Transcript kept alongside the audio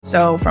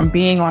So from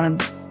being on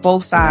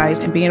both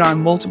sides and being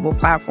on multiple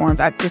platforms,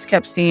 I just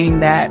kept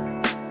seeing that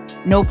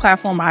no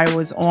platform I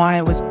was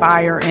on was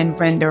buyer and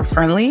vendor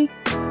friendly.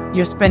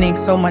 You're spending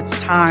so much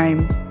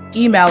time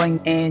emailing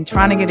and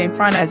trying to get in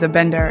front as a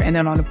vendor. And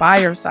then on the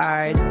buyer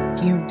side,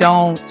 you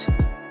don't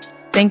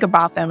think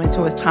about them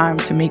until it's time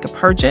to make a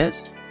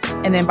purchase.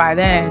 And then by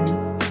then,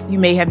 you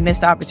may have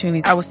missed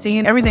opportunities. I was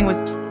seeing everything was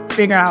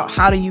figuring out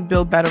how do you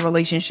build better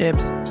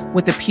relationships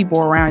with the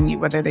people around you,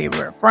 whether they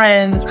were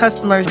friends,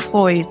 customers,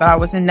 employees, but I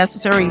wasn't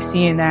necessarily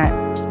seeing that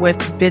with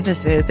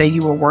businesses that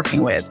you were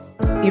working with,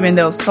 even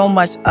though so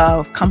much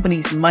of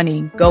companies'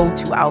 money go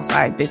to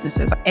outside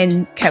businesses,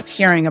 and kept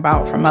hearing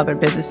about from other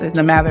businesses,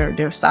 no matter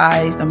their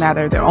size, no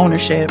matter their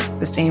ownership,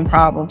 the same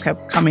problem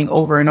kept coming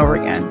over and over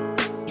again.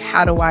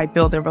 How do I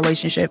build a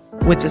relationship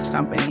with this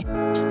company?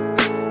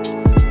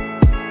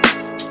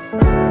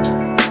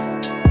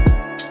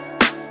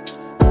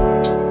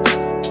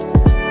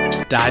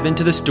 Dive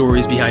into the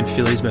stories behind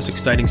Philly's most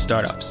exciting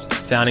startups.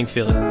 Founding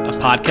Philly, a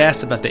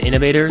podcast about the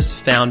innovators,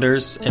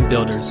 founders, and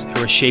builders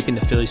who are shaping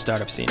the Philly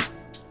startup scene.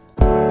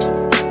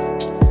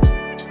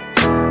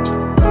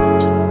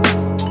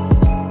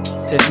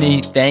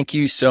 Tiffanie, thank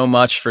you so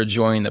much for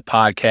joining the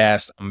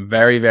podcast. I'm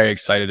very, very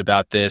excited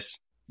about this.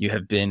 You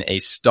have been a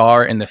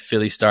star in the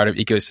Philly startup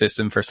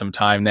ecosystem for some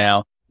time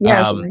now.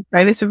 Yes, I'm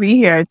excited to be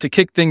here. To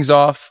kick things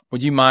off,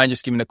 would you mind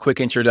just giving a quick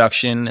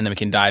introduction and then we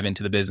can dive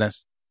into the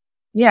business?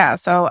 Yeah,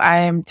 so I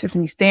am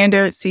Tiffanie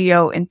Stanard,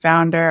 CEO and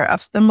founder of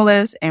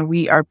Stimulus, and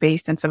we are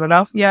based in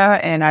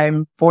Philadelphia, and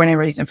I'm born and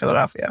raised in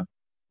Philadelphia.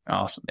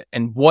 Awesome.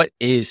 And what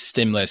is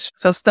Stimulus?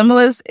 So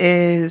Stimulus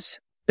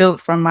is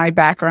built from my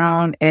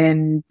background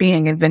in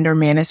being in vendor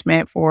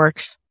management for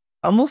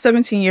almost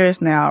 17 years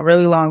now, a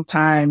really long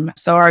time.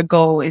 So our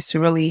goal is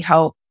to really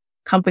help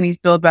companies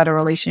build better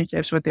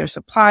relationships with their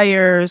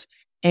suppliers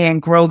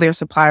and grow their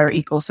supplier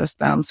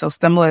ecosystem. So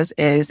Stimulus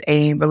is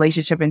a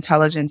relationship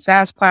intelligence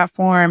SaaS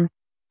platform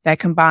that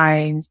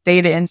combines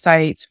data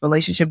insights,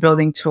 relationship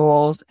building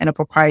tools, and a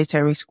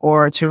proprietary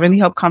score to really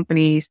help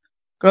companies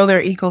grow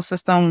their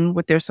ecosystem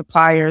with their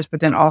suppliers,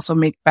 but then also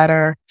make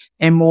better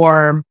and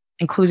more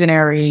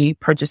inclusionary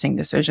purchasing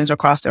decisions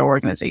across their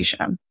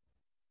organization.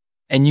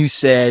 And you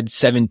said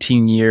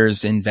 17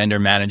 years in vendor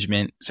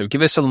management. So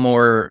give us a little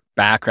more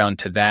background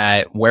to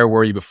that. Where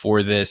were you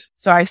before this?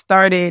 So I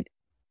started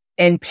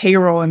in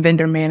payroll and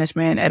vendor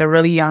management at a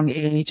really young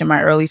age, in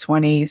my early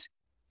 20s.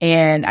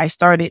 And I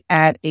started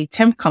at a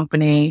temp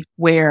company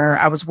where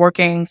I was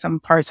working some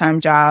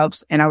part-time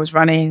jobs and I was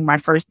running my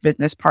first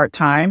business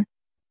part-time.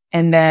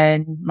 And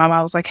then my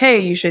mom was like, hey,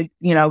 you should,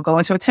 go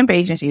into a temp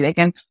agency. They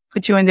can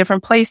put you in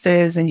different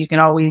places and you can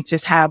always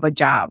just have a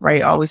job,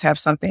 right? Always have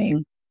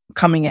something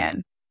coming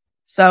in.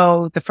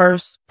 So the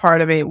first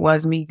part of it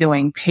was me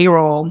doing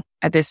payroll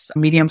at this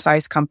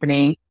medium-sized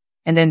company.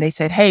 And then they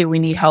said, hey, we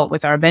need help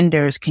with our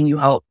vendors. Can you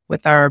help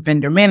with our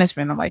vendor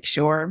management? I'm like,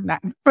 sure.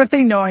 Not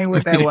really knowing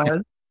what that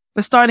was,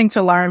 but starting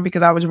to learn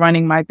because I was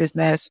running my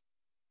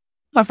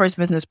first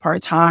business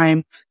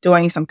part-time,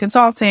 doing some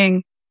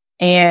consulting,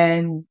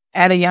 and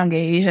at a young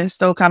age and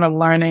still kind of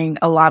learning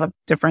a lot of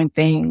different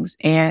things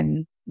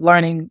and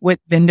learning what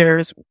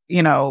vendors,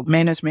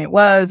 management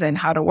was and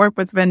how to work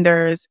with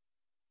vendors.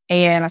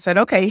 And I said,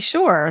 okay,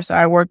 sure. So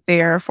I worked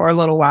there for a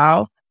little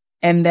while.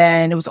 And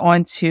then it was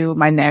on to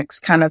my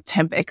next kind of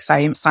temp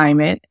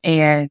assignment.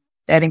 And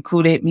that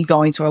included me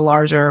going to a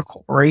larger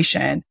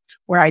corporation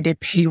where I did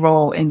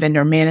payroll and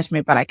vendor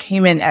management. But I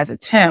came in as a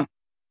temp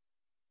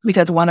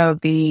because one of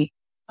the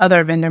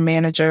other vendor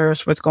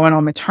managers was going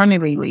on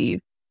maternity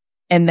leave.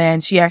 And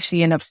then she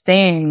actually ended up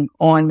staying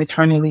on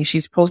maternity leave.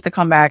 She's supposed to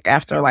come back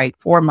after like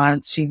 4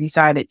 months. She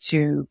decided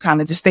to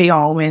kind of just stay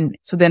home. And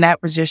so then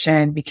that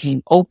position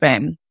became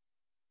open.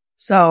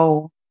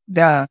 So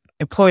the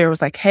employer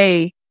was like,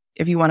 hey,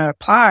 if you want to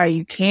apply,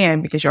 you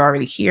can because you're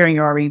already here and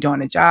you're already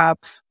doing the job.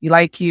 We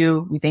like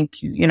you. We think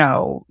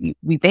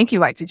we think you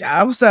like the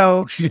job.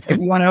 So if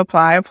you want to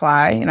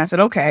apply. And I said,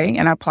 okay.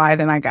 And I applied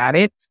and I got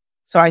it.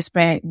 So I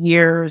spent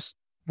years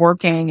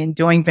working and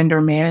doing vendor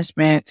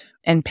management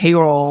and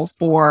payroll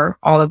for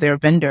all of their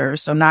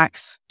vendors. So not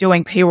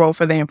doing payroll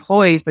for the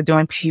employees, but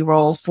doing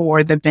payroll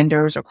for the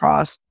vendors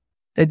across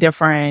the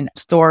different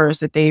stores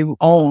that they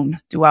own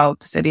throughout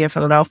the city of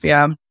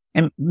Philadelphia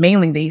and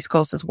mainly the East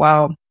Coast as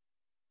well.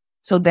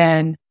 So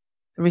then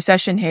the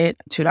recession hit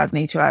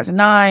 2008,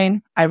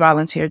 2009. I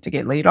volunteered to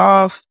get laid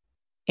off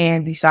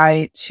and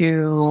decided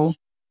to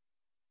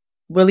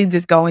really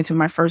just go into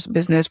my first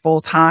business full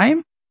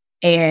time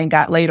and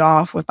got laid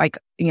off with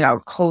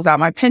close out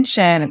my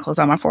pension and close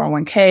out my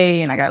 401k.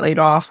 And I got laid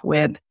off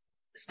with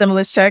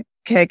stimulus check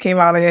came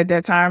out at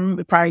that time.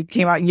 It probably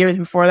came out years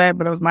before that,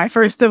 but it was my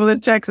first stimulus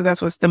check. So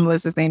that's what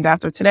Stimulus is named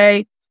after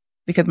today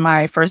because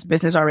my first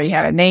business already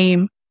had a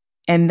name.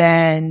 And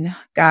then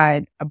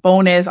got a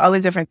bonus, all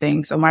these different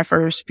things. So my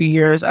first few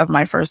years of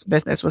my first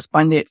business was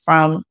funded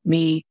from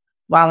me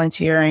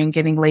volunteering,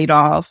 getting laid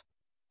off,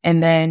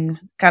 and then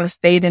kind of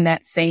stayed in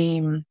that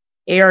same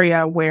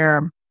area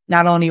where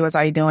not only was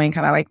I doing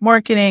kind of like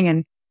marketing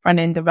and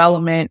front-end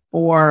development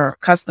for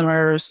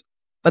customers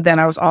But then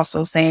I was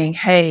also saying,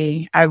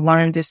 hey, I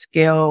learned this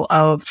skill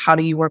of how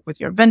do you work with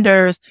your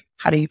vendors?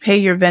 How do you pay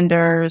your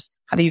vendors?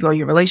 How do you grow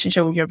your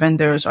relationship with your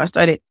vendors? So I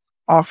started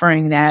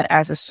offering that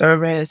as a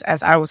service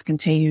as I was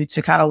continuing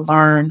to kind of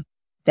learn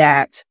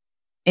that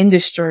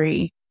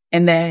industry.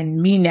 And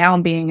then me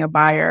now being a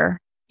buyer,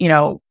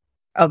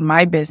 of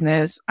my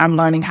business, I'm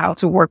learning how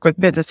to work with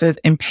businesses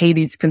and pay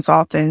these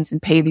consultants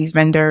and pay these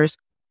vendors.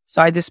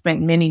 So I just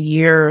spent many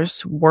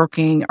years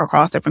working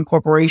across different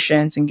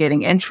corporations and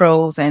getting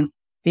intros and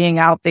being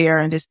out there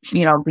and just,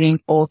 being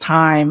full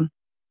time.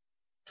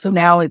 So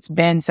now it's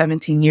been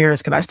 17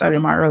 years because I started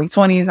in my early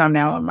 20s. I'm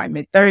now in my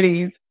mid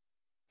 30s.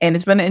 And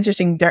it's been an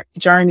interesting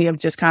journey of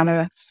just kind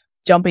of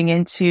jumping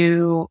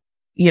into,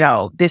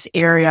 this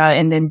area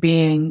and then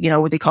being,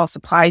 what they call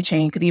supply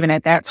chain. Because even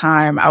at that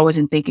time, I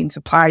wasn't thinking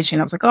supply chain.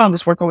 I was like, oh, I'm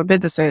just working with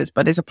businesses.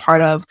 But it's a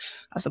part of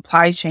a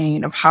supply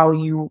chain of how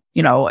you,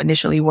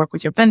 initially work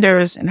with your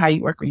vendors and how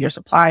you work with your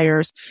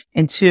suppliers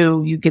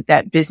until you get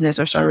that business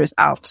or service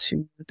out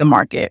to the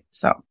market.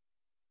 So.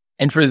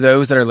 And for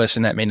those that are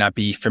listening that may not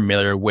be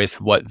familiar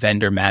with what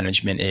vendor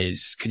management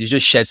is, could you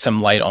just shed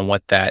some light on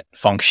what that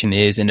function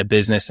is in a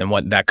business and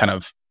what that kind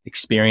of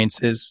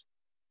experience is?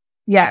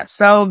 Yeah.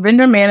 So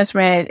vendor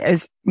management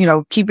is,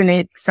 keeping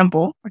it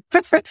simple.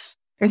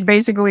 It's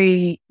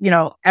basically,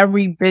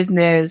 every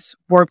business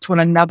works with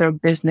another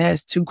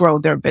business to grow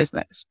their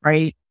business,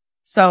 right?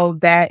 So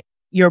that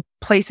you're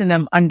placing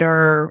them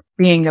under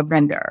being a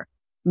vendor,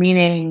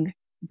 meaning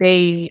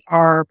they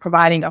are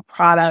providing a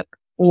product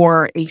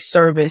or a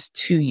service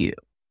to you.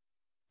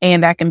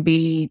 And that can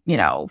be,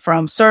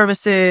 from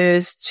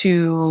services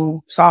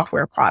to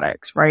software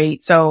products,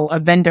 right? So a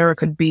vendor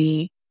could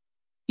be,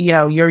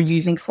 you're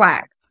using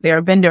Slack. They're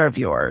a vendor of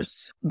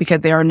yours because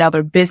they're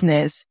another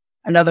business,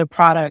 another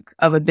product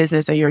of a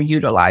business that you're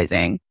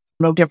utilizing.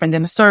 No different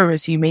than a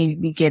service. You may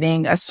be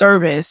getting a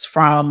service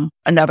from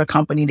another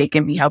company. They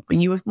can be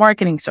helping you with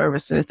marketing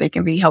services. They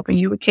can be helping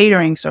you with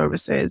catering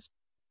services.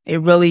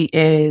 It really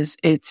is.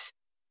 It's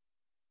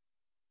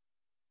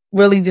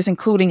really just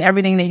including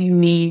everything that you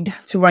need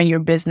to run your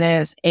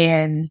business.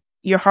 And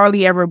you're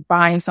hardly ever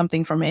buying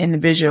something from an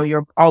individual.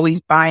 You're always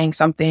buying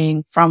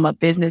something from a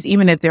business.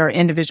 Even if they're an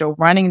individual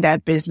running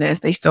that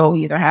business, they still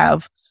either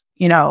have,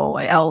 an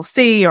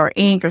LLC or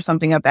Inc. or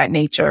something of that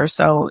nature.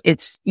 So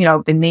it's,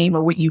 the name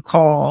of what you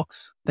call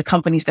the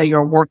companies that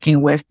you're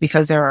working with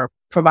because they're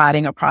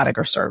providing a product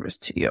or service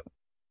to you.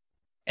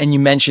 And you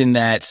mentioned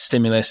that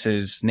stimulus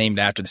is named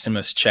after the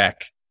stimulus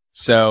check.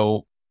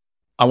 So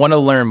I want to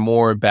learn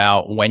more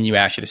about when you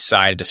actually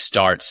decided to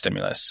start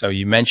Stimulus. So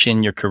you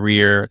mentioned your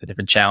career, the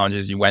different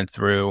challenges you went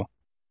through.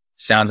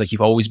 Sounds like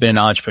you've always been an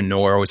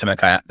entrepreneur, always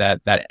had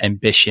that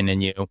ambition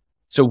in you.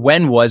 So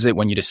when was it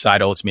when you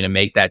decided ultimately to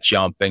make that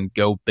jump and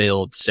go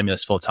build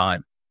Stimulus full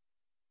time?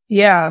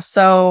 Yeah.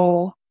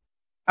 So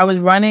I was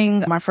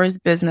running my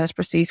first business,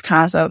 Prestige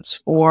Concepts,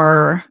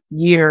 for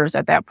years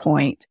at that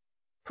point,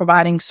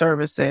 providing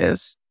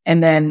services.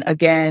 And then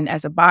again,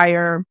 as a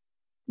buyer,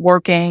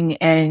 working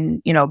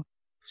and,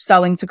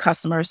 selling to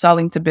customers,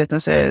 selling to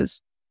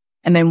businesses,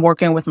 and then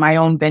working with my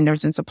own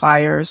vendors and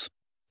suppliers.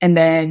 And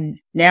then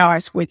now I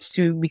switched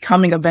to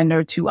becoming a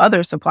vendor to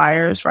other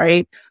suppliers,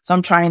 right? So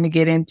I'm trying to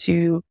get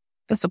into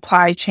the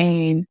supply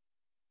chain,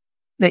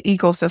 the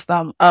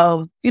ecosystem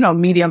of,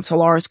 medium to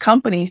large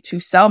companies to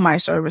sell my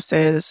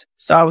services.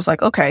 So I was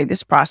like, okay,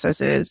 this process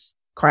is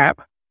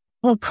crap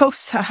on both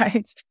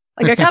sides.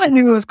 Like I kind of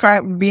knew it was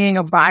crap being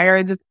a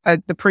buyer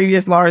at the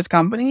previous large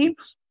company.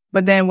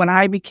 But then when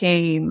I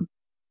became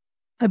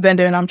a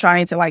vendor and I'm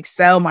trying to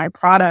sell my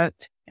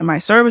product and my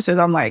services,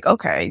 I'm like,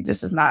 okay,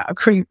 this is not a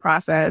great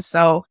process.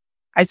 So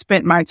I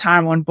spent my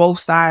time on both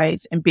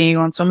sides and being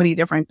on so many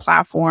different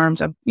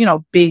platforms of,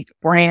 big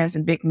brands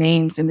and big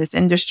names in this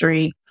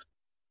industry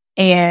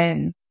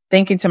and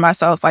thinking to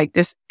myself,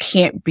 this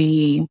can't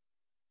be,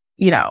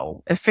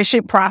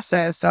 efficient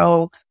process.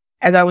 So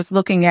as I was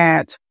looking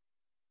at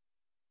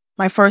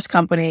my first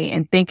company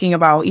and thinking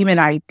about even an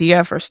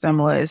idea for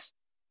Stimulus,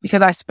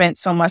 because I spent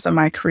so much of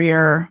my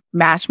career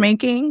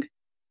matchmaking,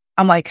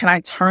 I'm like, can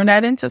I turn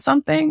that into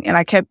something? And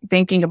I kept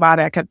thinking about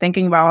it. I kept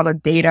thinking about all the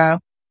data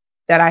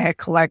that I had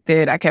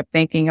collected. I kept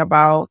thinking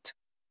about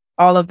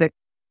all of the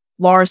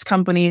large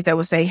companies that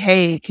would say,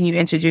 hey, can you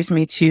introduce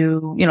me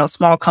to,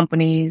 small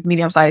companies,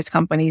 medium-sized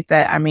companies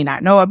that I may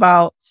not know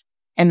about?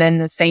 And then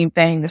the same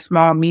thing, the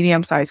small,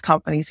 medium-sized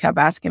companies kept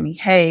asking me,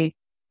 hey,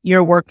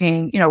 you're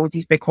working, with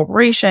these big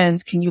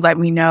corporations. Can you let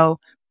me know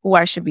who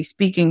I should be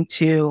speaking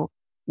to?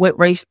 What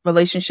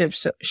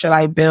relationships should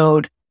I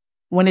build?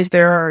 When is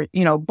their,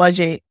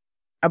 budget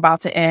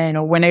about to end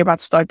or when they're about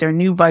to start their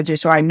new budget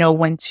so I know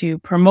when to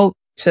promote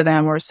to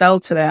them or sell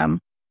to them.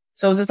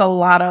 So it was just a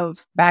lot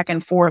of back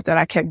and forth that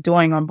I kept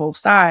doing on both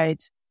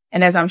sides.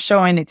 And as I'm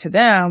showing it to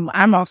them,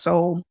 I'm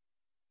also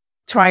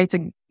trying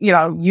to,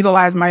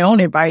 utilize my own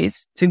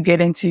advice to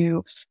get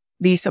into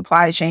the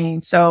supply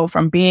chain. So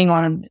from being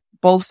on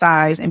both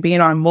sides and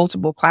being on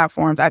multiple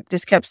platforms, I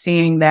just kept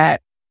seeing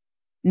that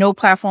no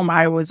platform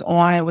I was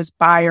on was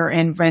buyer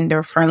and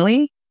vendor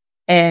friendly,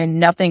 and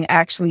nothing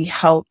actually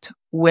helped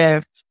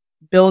with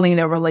building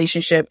the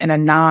relationship in a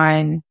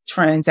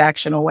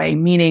non-transactional way,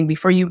 meaning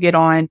before you get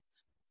on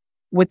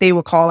what they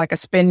would call like a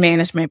spend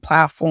management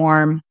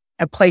platform,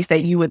 a place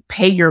that you would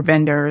pay your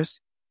vendors,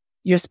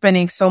 you're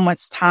spending so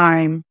much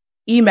time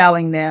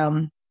emailing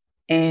them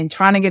and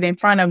trying to get in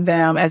front of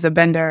them as a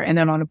vendor. And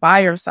then on the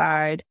buyer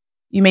side,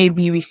 you may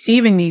be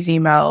receiving these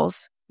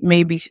emails,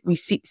 maybe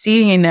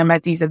seeing them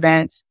at these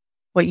events,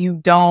 but you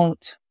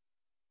don't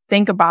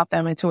think about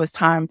them until it's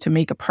time to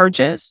make a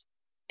purchase.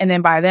 And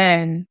then by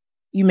then,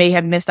 you may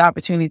have missed the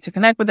opportunity to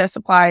connect with that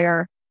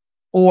supplier,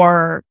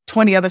 or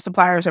 20 other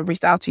suppliers have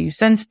reached out to you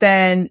since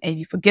then, and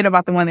you forget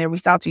about the one that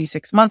reached out to you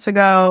 6 months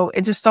ago.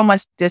 It's just so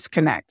much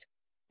disconnect.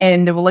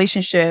 And the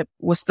relationship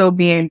was still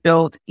being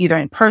built either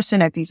in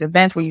person at these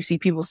events where you see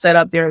people set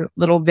up their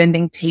little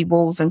vending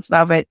tables and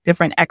stuff at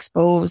different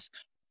expos,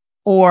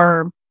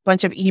 or a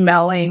bunch of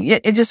emailing.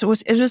 It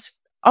was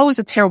always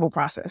a terrible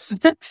process.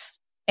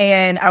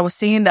 And I was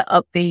seeing the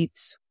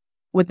updates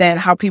within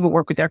how people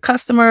work with their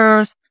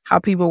customers, how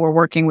people were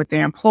working with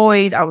their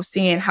employees. I was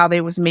seeing how they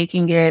was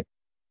making it,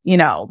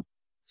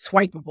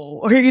 swipeable,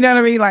 or you know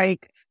what I mean?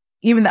 Like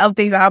even the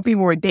updates of how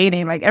people were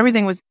dating, like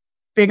everything was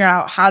figuring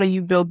out how do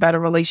you build better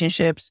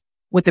relationships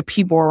with the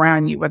people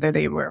around you, whether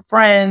they were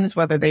friends,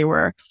 whether they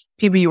were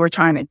people you were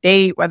trying to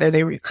date, whether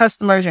they were your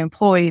customers or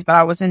employees. But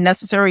I wasn't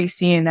necessarily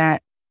seeing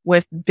that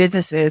with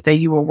businesses that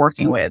you were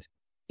working with,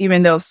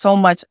 even though so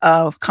much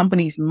of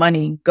companies'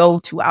 money go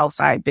to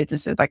outside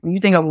businesses. Like when you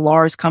think of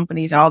large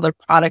companies and all the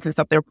products and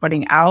stuff they're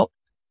putting out,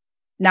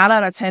 9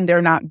 out of 10,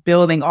 they're not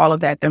building all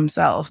of that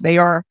themselves. They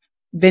are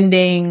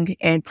vending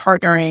and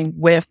partnering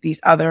with these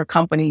other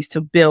companies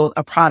to build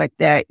a product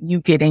that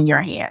you get in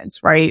your hands,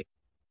 right?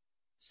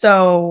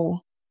 So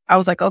I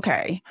was like,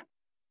 okay,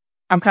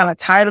 I'm kind of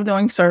tired of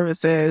doing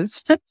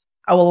services.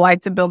 I would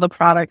like to build a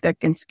product that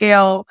can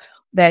scale,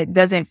 that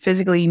doesn't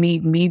physically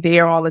need me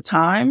there all the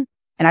time.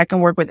 And I can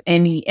work with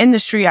any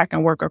industry. I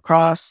can work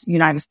across the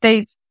United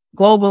States,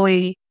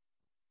 globally,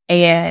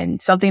 and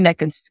something that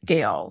can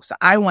scale. So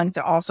I wanted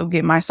to also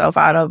get myself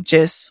out of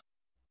just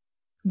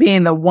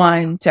being the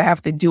one to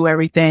have to do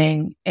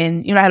everything.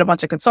 And, I had a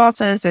bunch of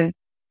consultants and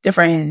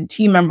different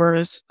team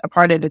members, a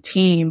part of the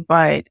team,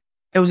 but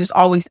it was just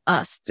always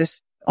us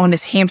just on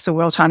this hamster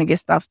wheel trying to get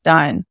stuff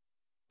done.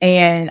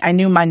 And I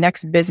knew my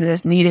next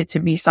business needed to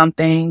be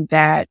something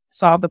that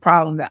solved the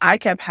problem that I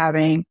kept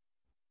having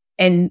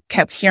and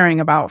kept hearing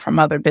about from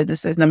other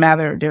businesses, no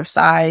matter their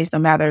size, no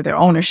matter their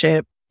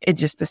ownership. It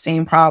just the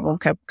same problem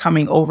kept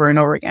coming over and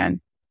over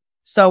again.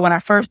 So when I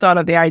first thought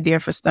of the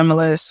idea for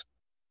Stimulus,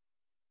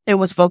 it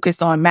was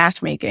focused on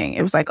matchmaking.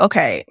 It was like,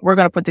 okay, we're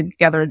going to put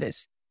together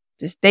this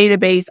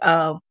database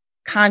of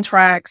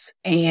contracts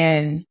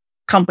and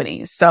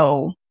companies.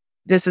 So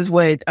this is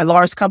what a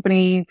large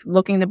company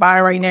looking to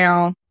buy right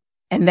now.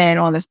 And then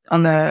on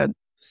the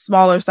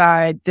smaller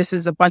side, this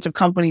is a bunch of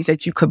companies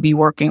that you could be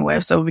working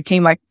with. So it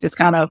became like this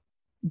kind of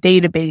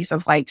database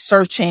of like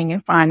searching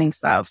and finding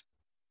stuff.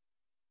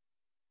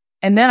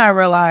 And then I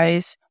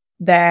realized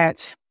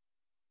that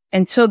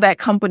until that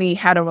company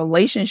had a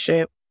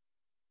relationship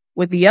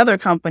with the other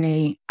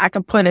company, I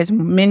can put as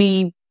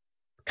many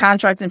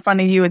contracts in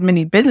front of you, as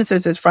many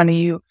businesses in front of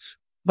you.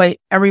 But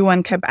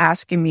everyone kept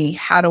asking me,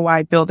 how do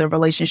I build a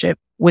relationship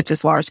with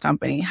this large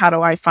company? How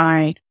do I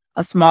find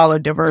a smaller,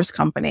 diverse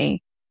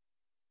company?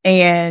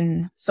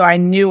 And so I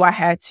knew I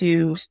had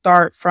to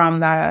start from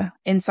the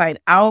inside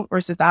out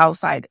versus the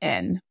outside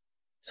in.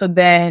 So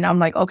then I'm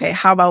like, okay,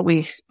 how about we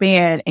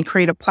expand and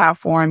create a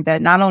platform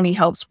that not only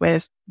helps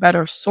with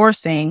better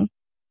sourcing,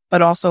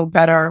 but also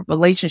better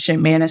relationship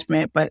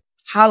management, but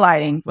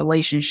highlighting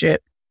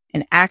relationship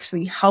and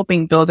actually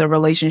helping build a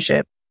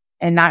relationship,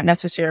 and not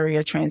necessarily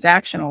a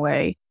transactional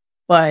way,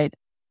 but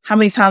how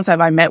many times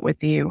have I met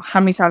with you? How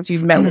many times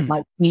you've met with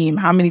my team?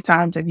 How many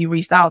times have you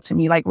reached out to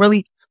me? Like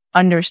really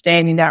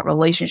understanding that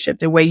relationship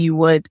the way you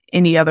would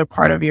any other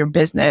part of your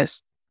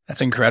business.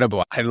 That's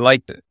incredible. I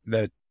like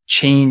the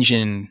change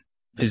in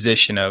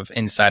position of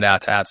inside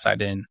out to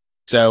outside in.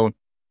 So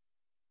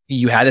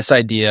you had this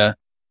idea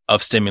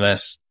of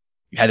Stimulus.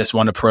 You had this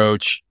one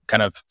approach,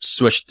 kind of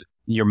switched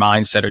your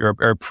mindset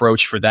or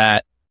approach for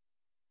that.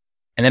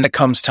 And then it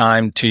comes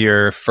time to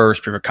your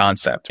first proof of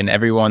concept. And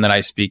everyone that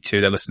I speak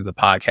to that listens to the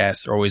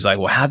podcast, they're always like,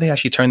 well, how do they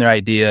actually turn their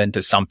idea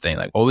into something?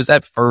 Like, what was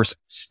that first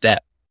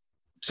step?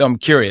 So I'm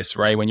curious,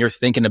 right? When you're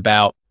thinking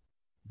about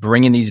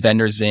bringing these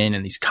vendors in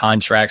and these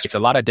contracts, it's a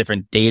lot of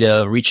different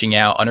data, reaching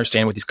out,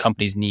 understanding what these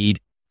companies need,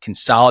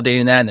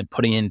 consolidating that, and then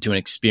putting it into an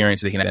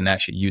experience so they can then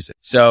actually use it.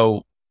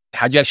 So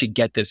how'd you actually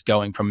get this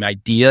going from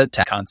idea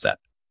to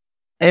concept?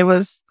 It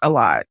was a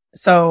lot.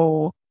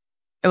 So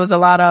it was a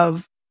lot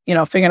of,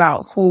 figuring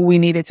out who we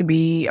needed to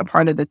be a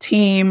part of the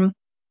team,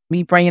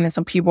 me bringing in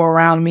some people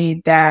around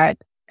me that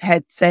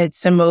had said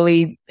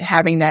similarly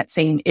having that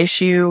same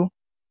issue.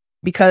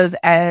 Because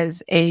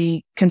as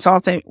a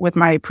consultant with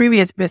my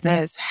previous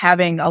business,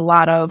 having a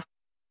lot of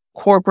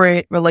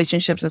corporate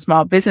relationships and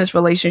small business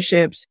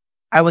relationships,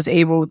 I was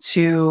able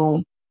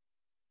to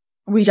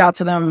reach out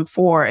to them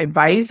for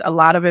advice, a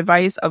lot of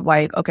advice of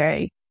like,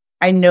 okay,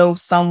 I know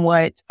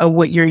somewhat of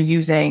what you're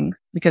using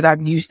because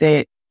I've used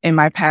it in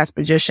my past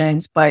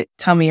positions, but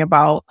tell me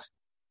about,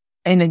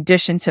 in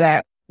addition to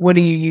that, what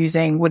are you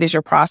using? What is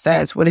your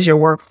process? What is your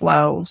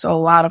workflow? So a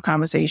lot of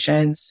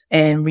conversations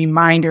and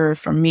reminder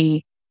from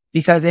me,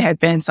 because it had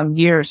been some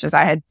years since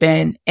I had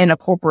been in a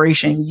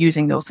corporation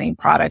using those same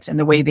products and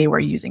the way they were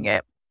using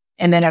it.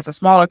 And then as a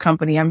smaller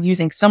company, I'm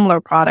using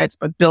similar products,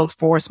 but built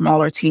for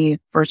smaller teams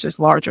versus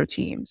larger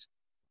teams.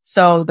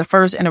 So the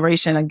first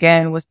iteration,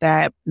 again, was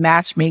that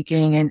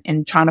matchmaking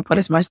and trying to put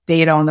as much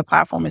data on the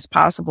platform as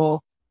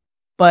possible.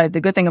 But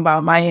the good thing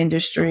about my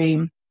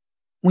industry,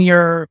 when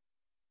you're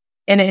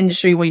in an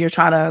industry where you're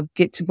trying to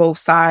get to both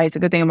sides, the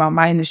good thing about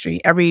my industry,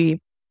 every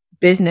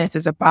business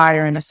is a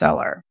buyer and a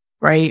seller,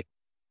 right?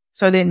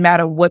 So it didn't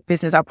matter what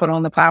business I put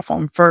on the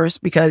platform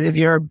first, because if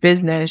you're a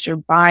business, you're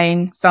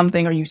buying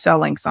something or you're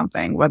selling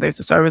something, whether it's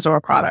a service or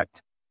a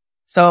product.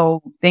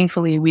 So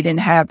thankfully, we didn't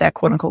have that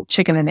quote unquote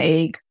chicken and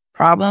egg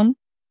problem.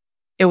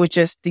 It was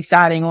just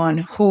deciding on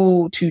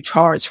who to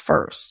charge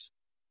first.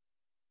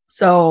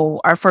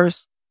 So our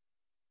first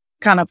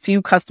kind of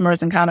few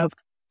customers and kind of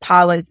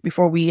pilots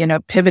before we end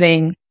up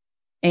pivoting,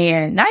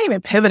 and not even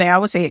pivoting, I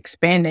would say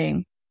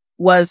expanding,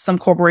 was some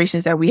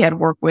corporations that we had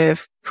worked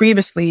with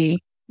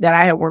previously, that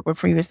I had worked with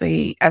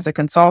previously as a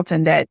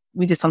consultant, that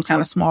we did some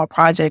kind of small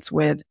projects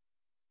with.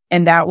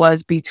 And that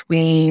was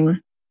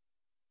between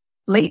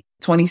late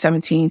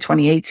 2017,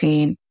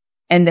 2018,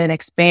 and then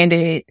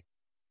expanded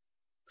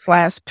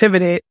 /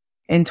 pivoted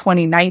in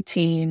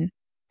 2019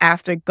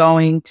 after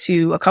going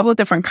to a couple of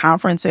different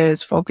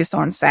conferences focused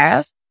on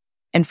SaaS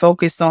and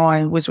focused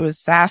on, which was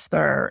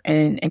SaaStr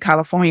in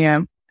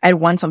California. I had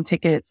won some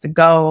tickets to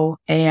go,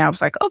 and I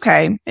was like,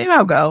 okay, maybe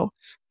I'll go.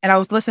 And I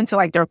was listening to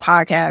like their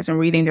podcasts and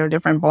reading their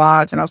different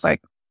blogs. And I was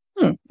like,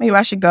 maybe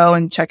I should go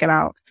and check it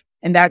out.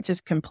 And that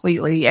just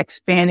completely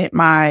expanded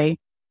my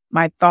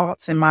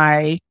thoughts and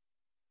my,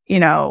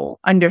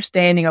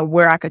 understanding of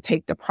where I could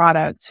take the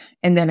product.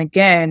 And then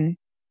again,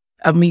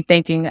 of me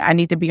thinking I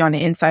need to be on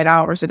the inside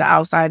out versus the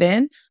outside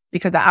in,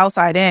 because the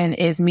outside in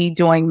is me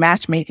doing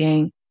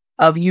matchmaking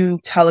of you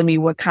telling me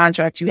what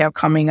contracts you have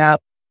coming up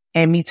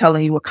and me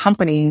telling you what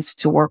companies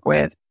to work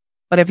with.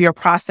 But if your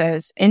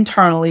process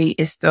internally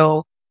is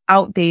still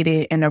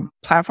outdated and the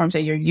platforms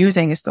that you're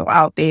using is still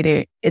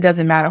outdated, it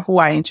doesn't matter who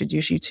I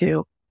introduce you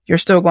to. You're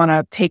still going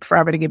to take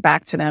forever to get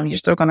back to them. You're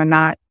still going to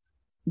not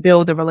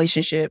build a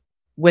relationship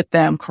with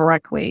them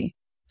correctly.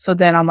 So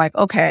then I'm like,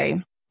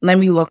 okay, let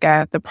me look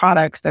at the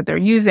products that they're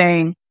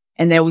using.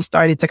 And then we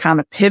started to kind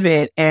of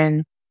pivot,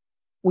 and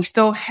we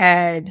still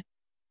had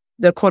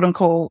the quote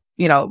unquote,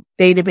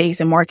 database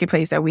and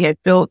marketplace that we had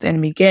built in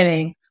the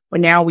beginning,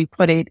 but now we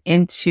put it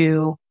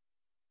into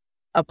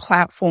a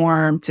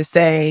platform to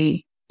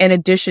say, in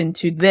addition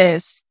to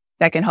this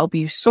that can help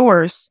you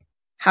source,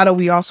 how do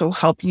we also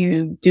help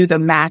you do the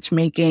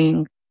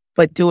matchmaking,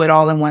 but do it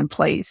all in one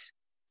place?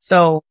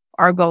 So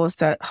our goal is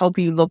to help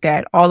you look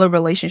at all the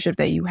relationships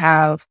that you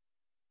have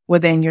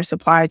within your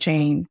supply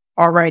chain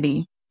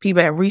already.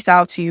 People that reached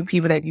out to you,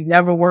 people that you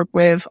never worked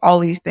with, all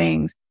these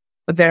things,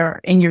 but they're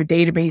in your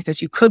database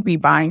that you could be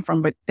buying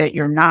from, but that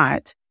you're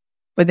not.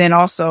 But then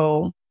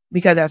also,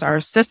 because as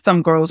our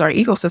system grows, our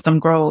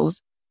ecosystem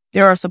grows,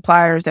 there are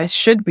suppliers that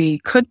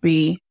could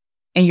be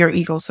in your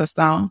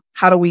ecosystem.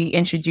 How do we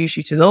introduce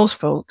you to those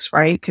folks,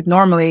 right? Because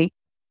normally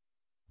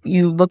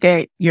you look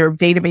at your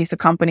database of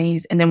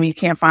companies, and then when you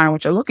can't find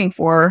what you're looking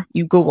for,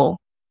 you Google,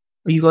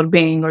 or you go to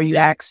Bing, or you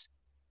ask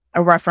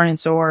a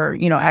reference, or,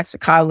 ask a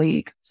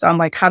colleague. So I'm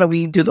like, how do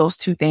we do those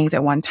two things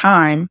at one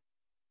time?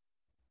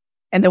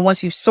 And then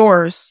once you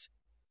source,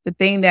 the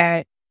thing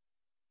that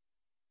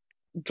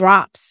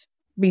drops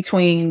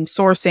between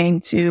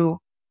sourcing to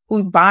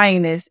who's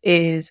buying this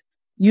is,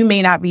 you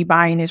may not be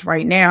buying this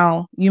right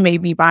now. You may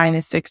be buying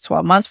this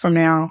 6-12 months from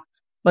now.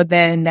 But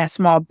then that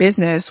small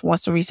business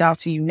wants to reach out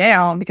to you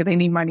now because they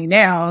need money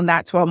now,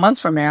 not 12 months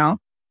from now.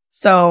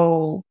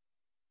 So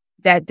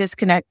that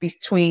disconnect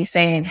between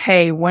saying,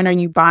 hey, when are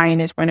you buying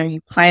this? When are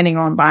you planning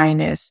on buying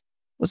this?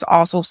 Was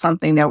also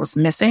something that was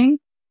missing.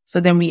 So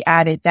then we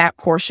added that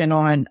portion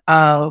on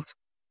of,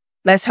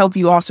 let's help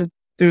you also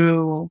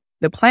through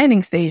the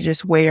planning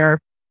stages where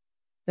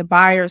the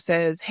buyer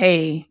says,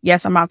 hey,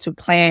 yes, I'm about to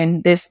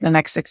plan this the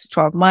next 6 to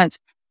 12 months,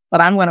 but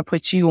I'm going to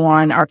put you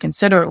on our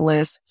considered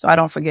list so I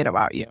don't forget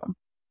about you.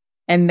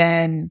 And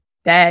then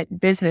that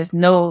business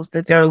knows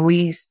that they're at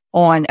least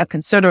on a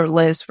considered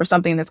list for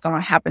something that's going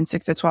to happen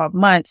 6 to 12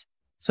 months,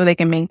 so they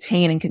can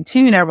maintain and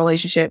continue that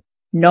relationship,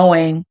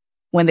 knowing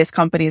when this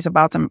company is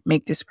about to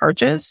make this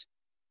purchase.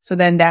 So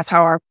then that's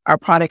how our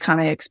product kind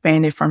of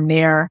expanded from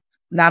there,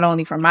 not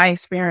only from my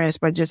experience,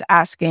 but just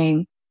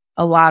asking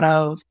a lot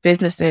of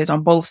businesses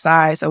on both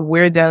sides of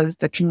where does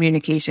the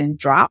communication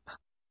drop?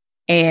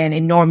 And it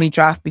normally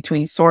drops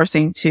between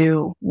sourcing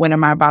to when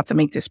am I about to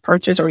make this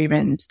purchase, or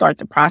even start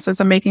the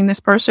process of making this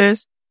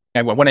purchase.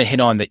 I want to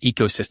hit on the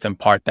ecosystem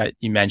part that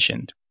you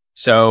mentioned.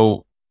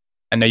 So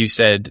I know you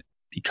said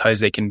because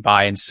they can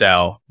buy and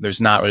sell,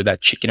 there's not really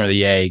that chicken or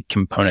the egg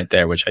component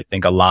there, which I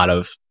think a lot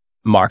of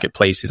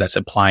marketplaces that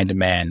supply and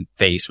demand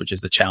face, which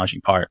is the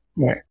challenging part.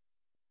 Right.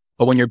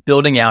 But when you're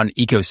building out an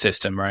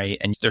ecosystem, right,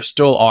 and there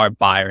still are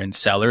buyer and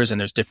sellers,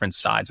 and there's different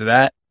sides of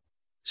that.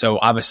 So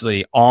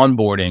obviously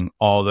onboarding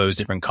all those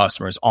different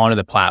customers onto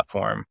the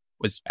platform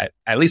was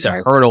at least a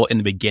hurdle in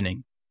the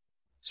beginning.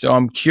 So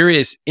I'm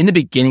curious, in the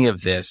beginning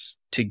of this,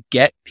 to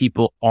get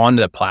people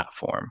onto the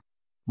platform,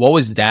 what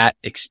was that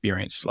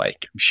experience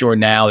like? I'm sure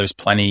now there's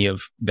plenty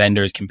of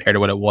vendors compared to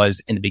what it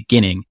was in the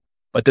beginning,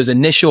 but those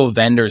initial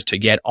vendors to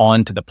get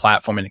onto the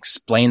platform and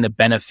explain the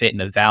benefit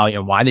and the value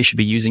and why they should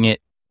be using it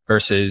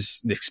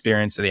versus the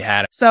experience that they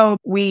had. So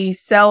we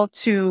sell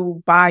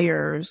to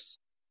buyers,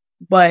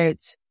 but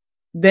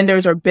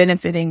vendors are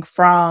benefiting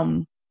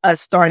from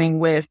us starting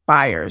with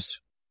buyers.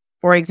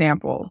 For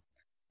example,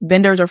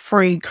 vendors are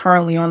free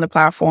currently on the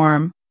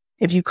platform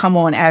if you come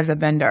on as a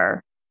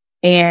vendor.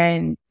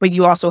 But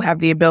you also have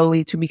the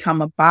ability to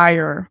become a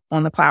buyer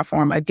on the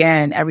platform.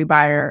 Again,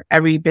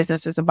 every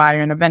business is a buyer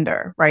and a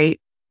vendor,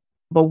 right?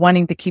 But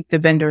wanting to keep the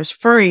vendors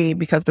free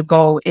because the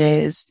goal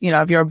is,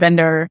 if you're a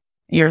vendor,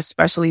 you're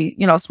especially,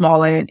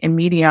 small and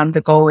medium,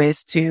 the goal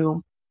is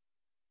to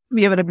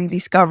be able to be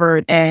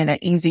discovered in an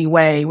easy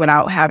way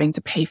without having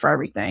to pay for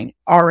everything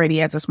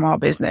already as a small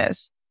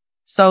business.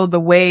 So the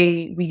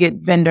way we get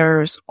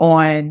vendors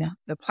on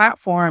the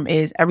platform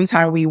is every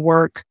time we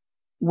work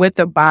with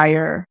a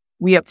buyer,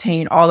 we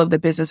obtain all of the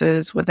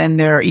businesses within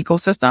their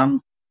ecosystem.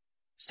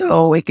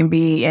 So it can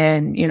be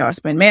in, a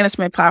spend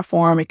management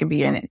platform. It can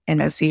be in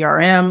a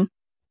CRM.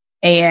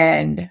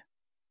 And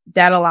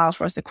that allows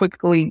for us to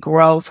quickly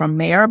grow from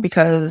there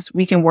because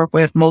we can work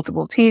with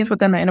multiple teams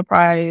within the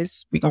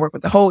enterprise. We can work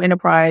with the whole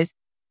enterprise.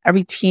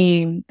 Every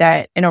team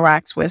that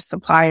interacts with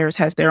suppliers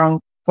has their own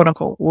quote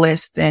unquote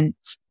list and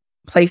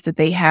place that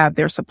they have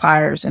their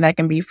suppliers. And that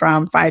can be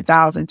from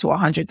 5,000 to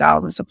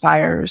 100,000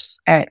 suppliers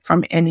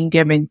from any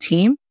given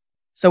team.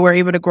 So we're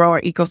able to grow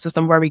our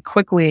ecosystem very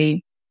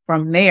quickly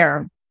from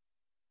there.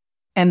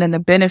 And then the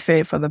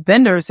benefit for the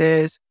vendors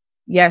is,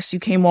 yes, you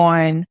came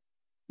on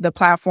the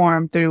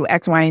platform through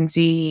X, Y, and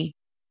Z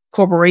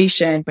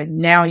corporation, but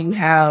now you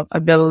have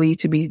ability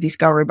to be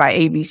discovered by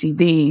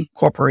ABCD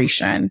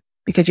corporation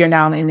because you're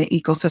now in the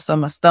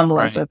ecosystem of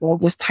Stimulus. Right. So if we're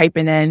just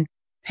typing in,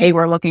 hey,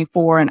 we're looking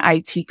for an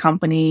IT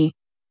company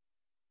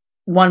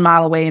 1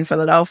 mile away in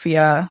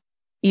Philadelphia,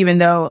 even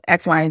though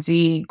X, Y, and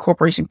Z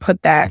corporation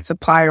put that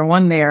supplier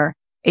on there,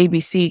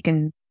 ABC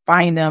can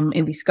find them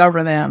and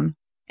discover them.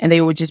 And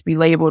they would just be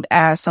labeled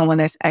as someone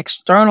that's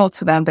external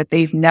to them that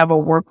they've never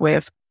worked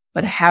with,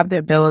 but have the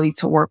ability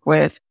to work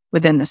with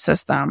within the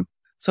system.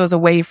 So it's a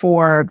way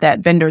for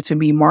that vendor to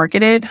be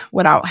marketed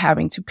without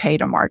having to pay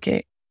to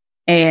market.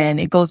 And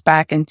it goes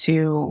back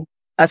into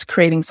us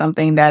creating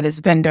something that is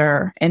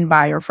vendor and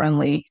buyer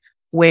friendly,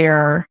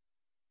 where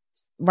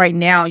right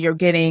now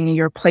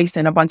you're placed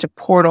in a bunch of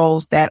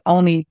portals that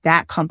only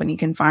that company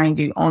can find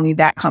you. Only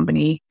that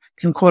company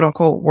can quote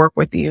unquote work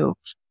with you.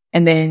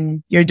 And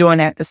then you're doing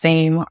that the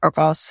same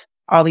across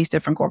all these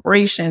different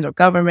corporations or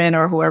government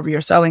or whoever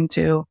you're selling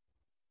to.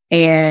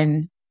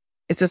 And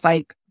it's just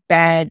like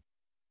bad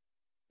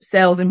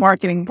sales and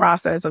marketing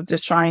process of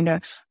just trying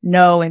to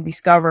know and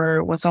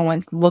discover when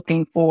someone's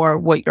looking for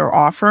what you're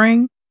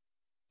offering.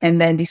 And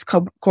then these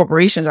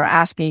corporations are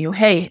asking you,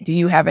 hey, do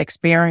you have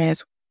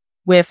experience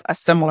with a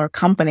similar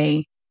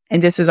company?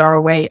 And this is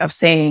our way of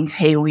saying,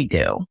 hey, we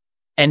do.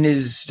 And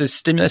is the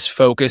stimulus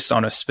focused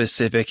on a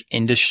specific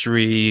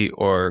industry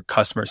or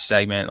customer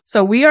segment?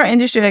 So we are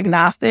industry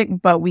agnostic,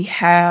 but we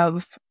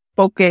have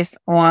focused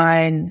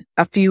on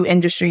a few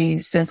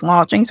industries since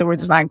launching. So we're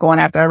just not going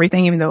after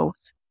everything, even though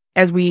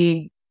as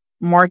we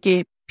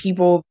market,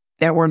 people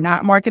that we're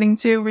not marketing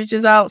to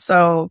reaches out.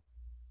 So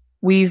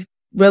we've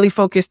really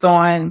focused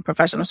on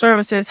professional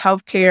services,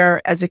 healthcare,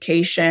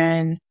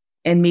 education,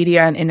 and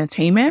media and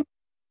entertainment.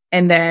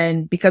 And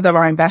then because of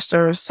our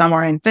investors, some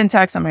are in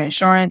fintech, some are in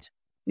insurance,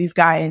 we've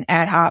gotten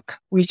ad hoc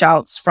reach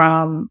outs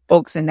from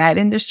folks in that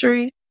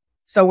industry.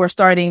 So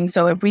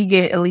if we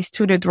get at least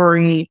 2 to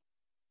 3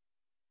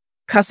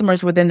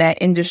 customers within that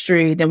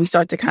industry, then we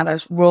start to kind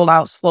of roll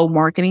out slow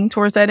marketing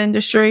towards that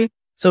industry.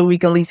 So we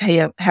can at least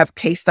have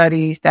case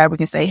studies that we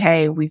can say,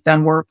 hey, we've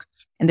done work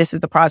and this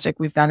is the project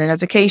we've done in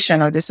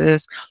education, or this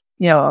is,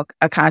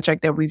 a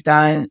contract that we've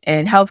done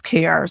in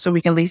healthcare. So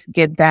we can at least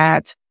get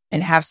that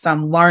and have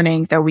some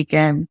learnings that we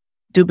can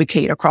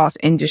duplicate across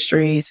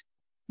industries,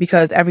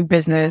 because every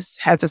business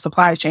has a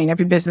supply chain.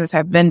 Every business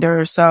has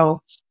vendors. So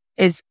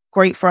it's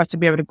great for us to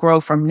be able to grow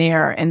from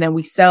there. And then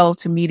we sell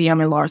to medium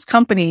and large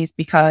companies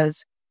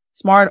because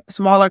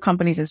smaller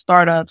companies and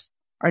startups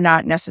are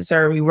not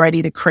necessarily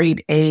ready to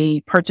create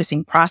a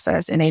purchasing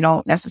process, and they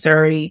don't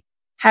necessarily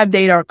have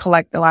data or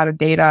collect a lot of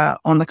data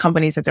on the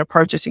companies that they're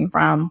purchasing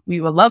from.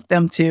 We would love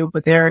them to,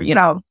 but they're,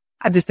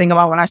 I just think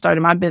about when I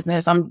started my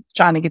business, I'm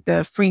trying to get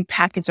the free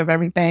package of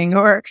everything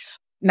or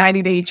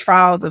 90-day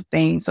trials of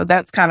things. So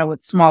that's kind of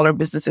what smaller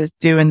businesses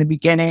do in the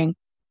beginning.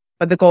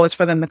 But the goal is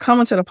for them to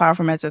come into the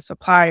platform as a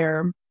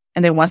supplier.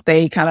 And then once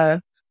they kind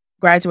of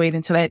graduate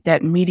into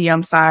that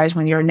medium size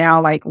when you're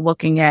now like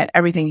looking at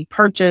everything you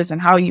purchase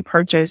and how you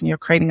purchase and you're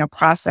creating a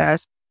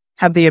process,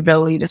 have the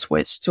ability to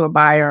switch to a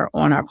buyer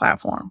on our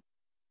platform.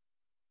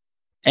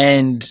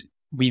 And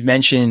we've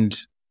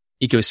mentioned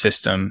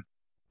ecosystem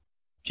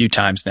a few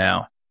times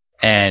now.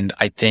 And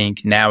I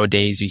think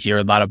nowadays you hear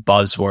a lot of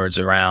buzzwords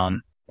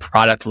around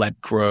product-led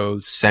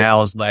growth,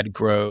 sales-led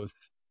growth,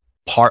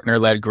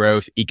 partner-led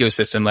growth,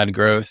 ecosystem-led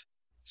growth.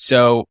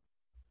 So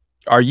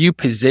are you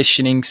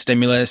positioning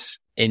Stimulus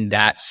in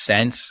that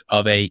sense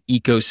of a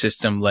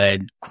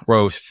ecosystem-led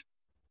growth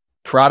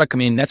product? I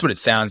mean, that's what it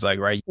sounds like,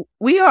 right?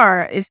 We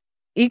are. It's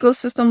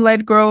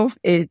ecosystem-led growth.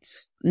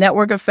 It's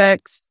network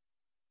effects.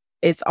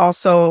 It's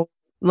also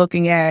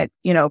looking at,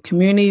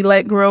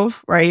 community-led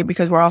growth, right?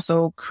 Because we're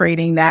also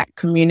creating that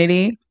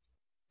community.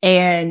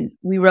 And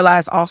we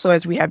realize also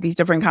as we have these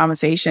different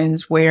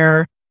conversations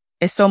where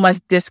it's so much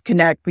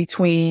disconnect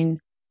between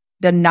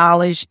the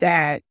knowledge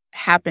that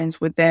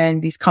happens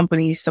within these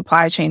companies'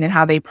 supply chain and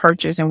how they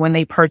purchase and when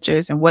they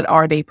purchase and what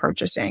are they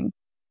purchasing.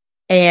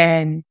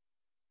 And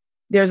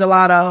there's a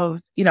lot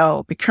of,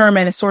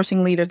 procurement and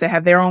sourcing leaders that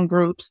have their own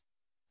groups.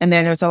 And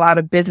then there's a lot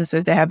of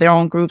businesses that have their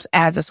own groups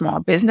as a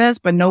small business,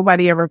 but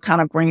nobody ever kind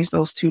of brings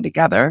those two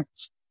together.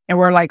 And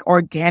we're like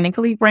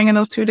organically bringing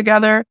those two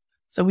together.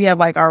 So we have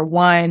like our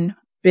one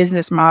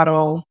business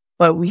model,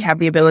 but we have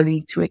the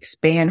ability to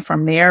expand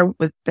from there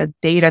with the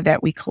data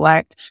that we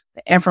collect,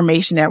 the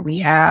information that we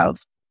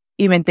have,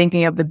 even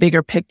thinking of the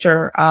bigger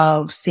picture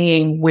of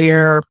seeing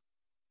where,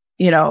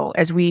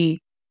 as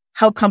we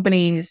help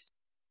companies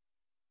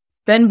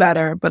spend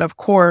better, but of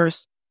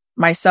course,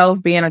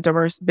 myself being a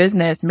diverse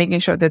business, making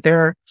sure that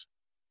they're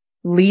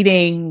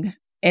leading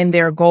in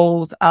their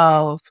goals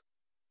of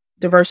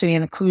diversity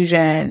and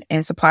inclusion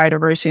and supplier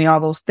diversity, all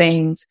those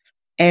things,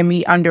 and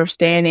me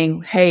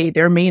understanding, hey,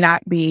 there may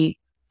not be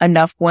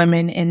enough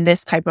women in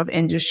this type of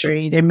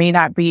industry. There may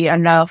not be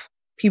enough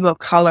people of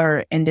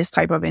color in this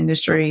type of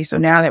industry. So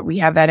now that we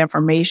have that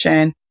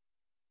information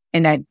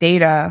and that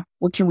data,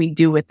 what can we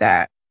do with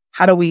that?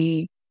 How do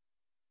we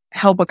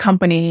help a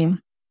company,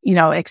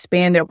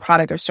 expand their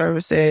product or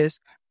services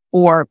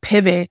or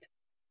pivot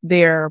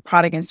their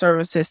product and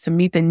services to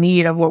meet the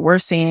need of what we're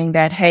seeing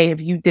that, hey, if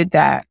you did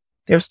that,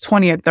 there's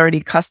 20 or 30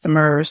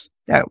 customers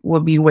that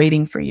will be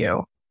waiting for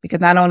you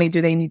because not only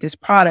do they need this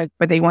product,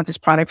 but they want this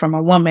product from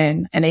a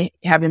woman and they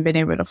haven't been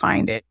able to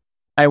find it.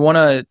 I want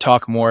to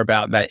talk more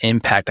about that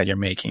impact that you're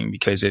making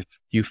because if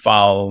you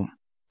follow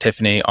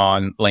Tiffanie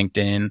on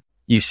LinkedIn,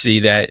 you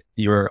see that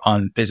you're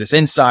on Business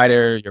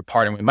Insider, you're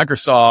partnering with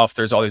Microsoft,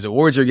 there's all these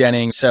awards you're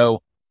getting.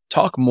 So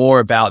talk more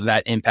about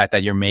that impact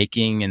that you're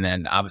making and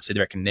then obviously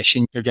the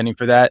recognition you're getting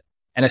for that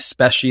and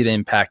especially the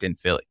impact in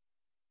Philly.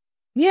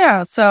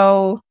 Yeah.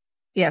 So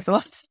a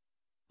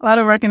lot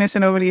of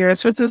recognition over the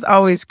years, which is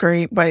always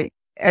great. But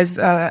as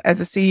a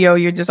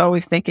CEO, you're just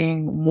always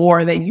thinking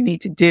more that you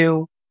need to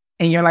do.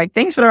 And you're like,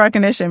 thanks for the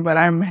recognition, but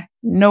I'm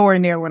nowhere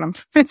near what I'm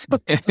supposed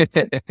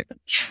to.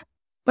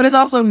 But it's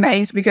also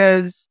nice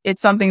because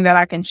it's something that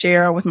I can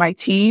share with my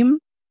team.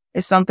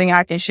 It's something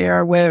I can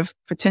share with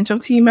potential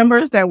team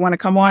members that want to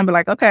come on, be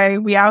like, okay,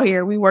 we out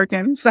here, we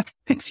working. So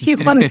if you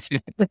want to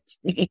join the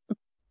team.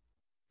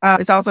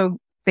 It's also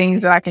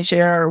things that I can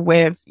share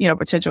with,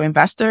 potential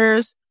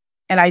investors.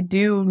 And I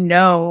do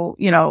know,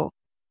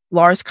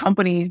 large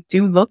companies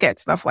do look at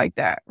stuff like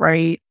that,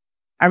 right?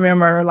 I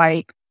remember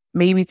like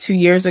maybe 2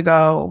 years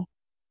ago,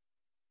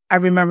 I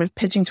remember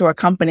pitching to a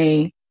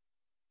company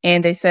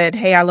and they said,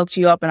 hey, I looked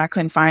you up and I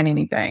couldn't find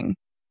anything.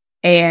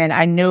 And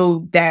I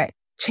knew that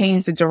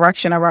changed the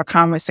direction of our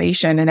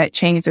conversation and that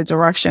changed the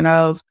direction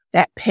of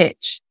that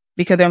pitch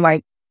because they're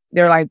like,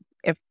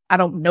 if I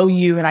don't know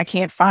you and I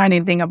can't find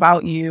anything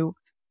about you,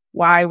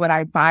 why would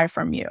I buy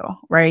from you?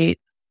 Right.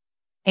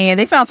 And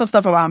they found some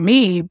stuff about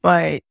me,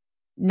 but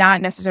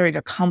not necessarily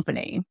the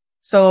company.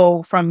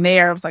 So from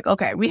there, I was like,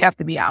 okay, we have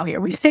to be out here.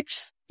 We,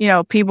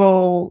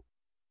 people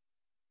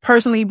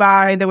personally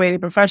buy the way they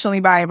professionally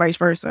buy and vice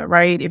versa,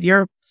 right? If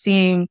you're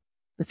seeing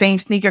the same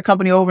sneaker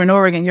company over and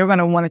over again, you're going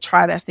to want to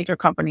try that sneaker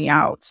company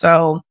out.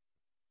 So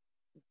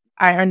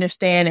I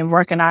understand and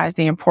recognize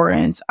the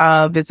importance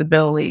of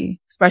visibility,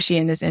 especially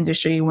in this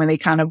industry when they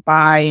kind of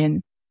buy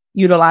and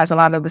utilize a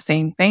lot of the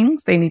same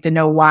things. They need to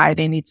know why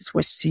they need to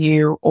switch to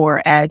you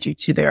or add you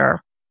to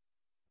their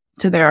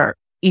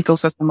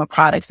ecosystem of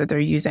products that they're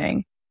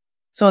using.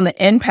 So on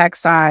the impact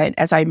side,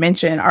 as I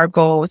mentioned, our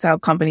goal is to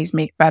help companies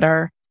make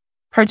better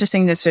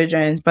purchasing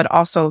decisions, but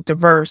also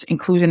diverse,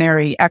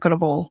 inclusionary,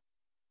 equitable,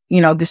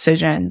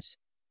 decisions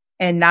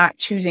and not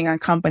choosing a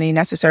company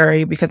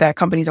necessarily because that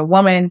company's a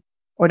woman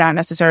or not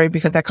necessarily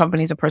because that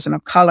company's a person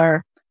of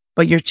color,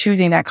 but you're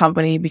choosing that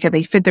company because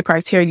they fit the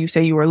criteria you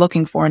say you were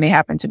looking for and they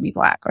happen to be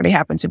Black or they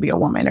happen to be a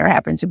woman or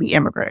happen to be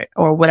immigrant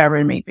or whatever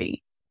it may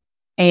be.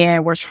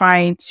 And we're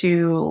trying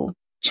to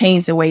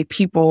change the way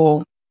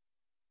people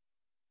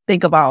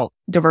think about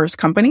diverse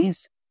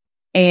companies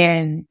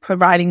and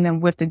providing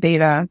them with the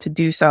data to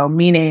do so.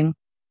 Meaning,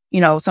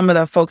 some of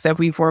the folks that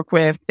we've worked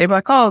with, they're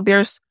like, oh,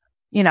 there's,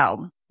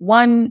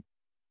 one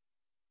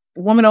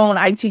woman-owned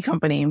IT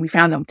company and we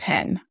found them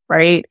 10,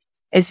 right?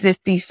 It's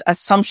just these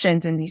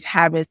assumptions and these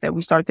habits that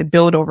we start to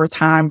build over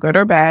time, good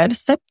or bad,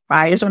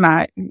 biased or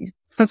not.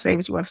 Say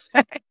what you want to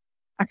say.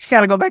 I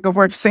got to go back and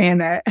forth saying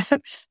that,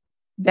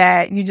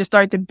 that you just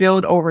start to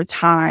build over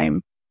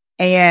time.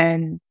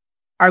 And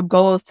our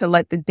goal is to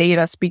let the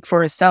data speak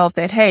for itself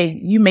that, hey,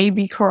 you may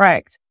be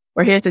correct,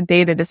 or here's the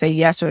data to say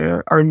yes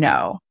or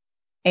no.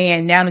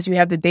 And now that you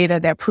have the data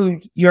that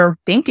proves you're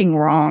thinking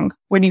wrong,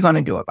 what are you going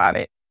to do about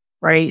it?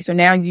 Right. So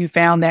now you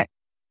found that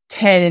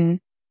 10,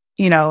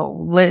 a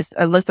list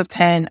of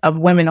 10 of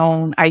women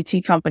owned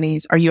IT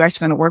companies. Are you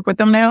actually going to work with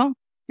them now?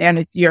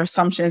 And your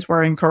assumptions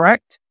were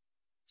incorrect.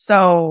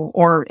 So,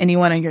 or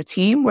anyone on your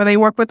team where they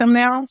work with them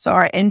now. So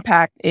our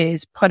impact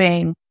is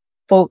putting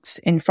folks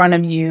in front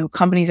of you,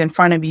 companies in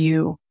front of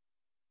you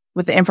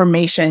with the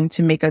information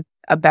to make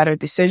a better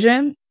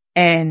decision.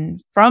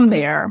 And from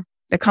there,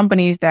 the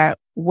companies that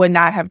would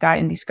not have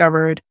gotten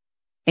discovered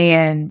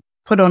and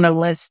put on a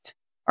list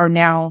are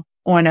now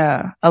on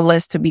a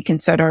list to be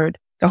considered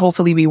to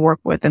hopefully be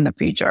worked with in the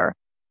future.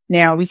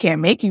 Now, we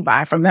can't make you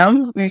buy from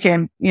them. We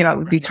can,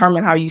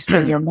 determine how you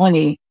spend your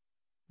money,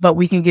 but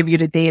we can give you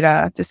the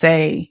data to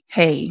say,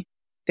 hey,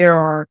 there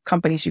are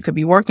companies you could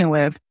be working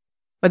with.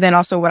 But then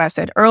also what I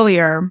said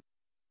earlier,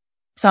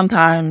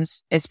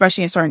 sometimes,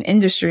 especially in certain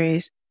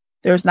industries,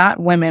 there's not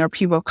women or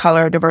people of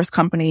color, diverse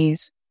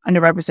companies,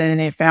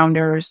 underrepresented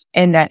founders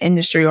in that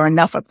industry or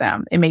enough of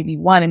them. It may be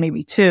one, it may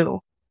be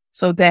two.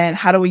 So then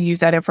how do we use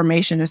that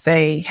information to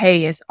say,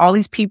 hey, it's all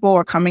these people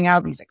are coming out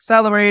of these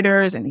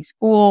accelerators and these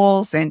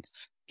schools and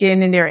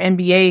getting in their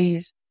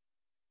MBAs.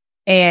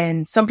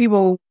 And some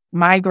people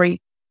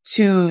migrate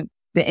to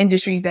the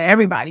industries that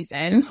everybody's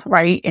in,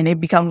 right? And it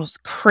becomes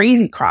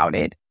crazy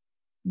crowded.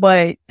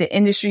 But the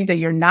industries that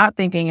you're not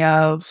thinking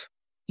of,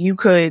 you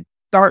could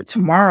start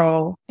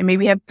tomorrow and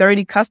maybe have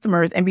 30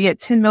 customers and be at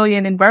 10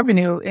 million in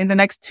revenue in the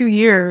next 2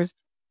 years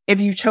if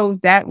you chose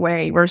that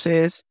way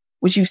versus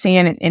what you see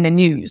in the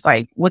news.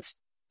 Like, what's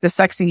the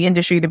sexy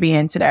industry to be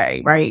in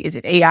today, right? Is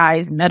it AI?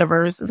 Is it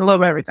metaverse? It's a little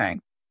bit of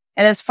everything.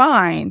 And that's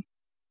fine.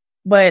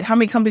 But how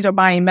many companies are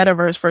buying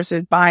metaverse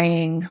versus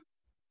buying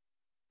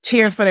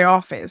chairs for their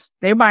office?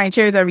 They're buying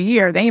chairs every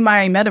year. They ain't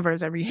buying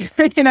metaverse every year.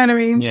 You know what I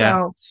mean? Yeah.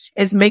 So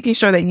it's making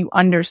sure that you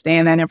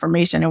understand that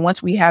information. And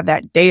once we have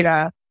that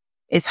data,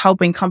 it's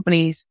helping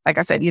companies, like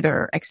I said,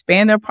 either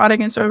expand their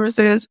product and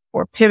services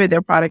or pivot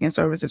their product and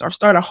services or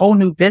start a whole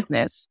new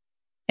business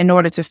in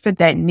order to fit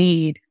that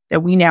need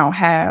that we now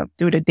have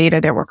through the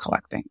data that we're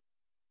collecting.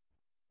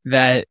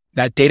 That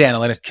data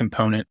analytics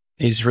component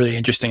is really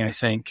interesting, I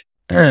think,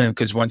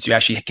 because once you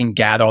actually can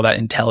gather all that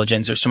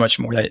intelligence, there's so much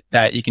more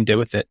that you can do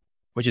with it,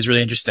 which is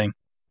really interesting.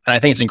 And I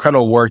think it's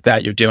incredible work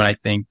that you're doing. I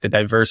think the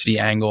diversity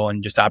angle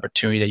and just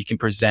opportunity that you can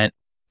present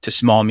to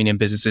small, medium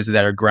businesses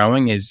that are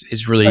growing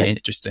is really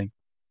interesting.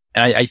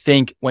 And I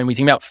think when we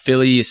think about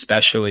Philly,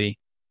 especially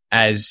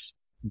as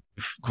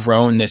you've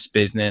grown this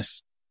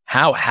business,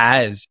 how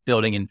has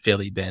building in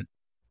Philly been?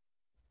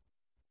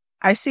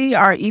 I see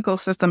our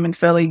ecosystem in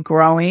Philly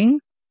growing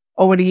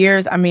over the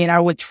years. I mean, I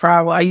would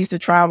travel. I used to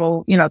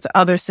travel, to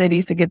other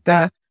cities to get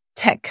the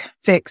tech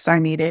fix I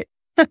needed,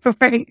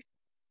 right?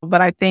 But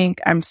I think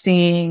I'm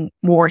seeing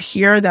more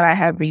here than I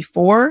had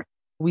before.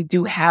 We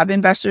do have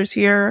investors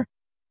here.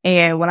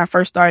 And when I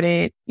first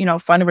started,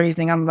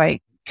 fundraising, I'm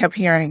like, kept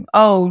hearing,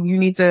 oh, you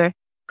need to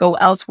go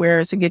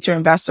elsewhere to get your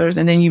investors.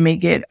 And then you may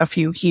get a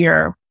few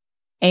here.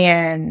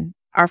 And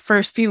our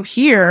first few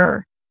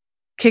here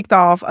kicked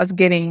off us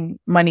getting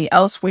money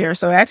elsewhere.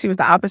 So it actually was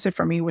the opposite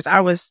for me, which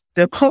I was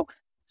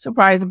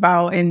surprised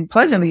about and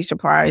pleasantly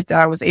surprised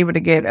that I was able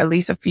to get at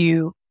least a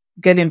few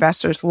good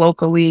investors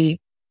locally.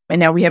 And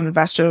now we have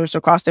investors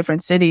across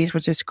different cities,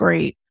 which is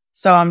great.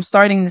 So I'm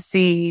starting to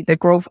see the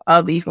growth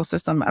of the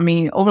ecosystem. I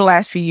mean, over the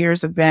last few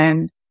years have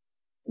been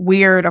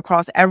weird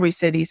across every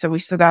city. So we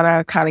still got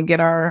to kind of get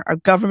our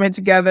government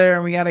together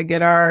and we got to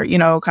get our,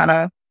 kind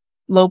of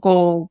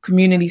local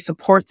community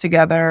support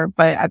together.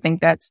 But I think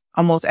that's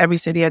almost every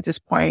city at this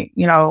point,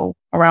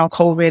 around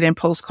COVID and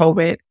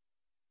post-COVID.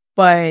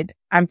 But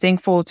I'm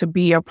thankful to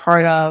be a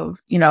part of,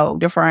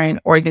 different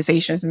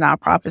organizations and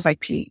nonprofits like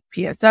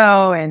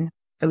PSL and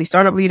Philly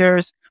Startup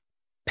Leaders,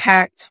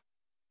 PACT,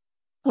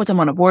 which I'm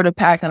on the board of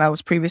PACT and I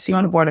was previously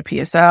on the board of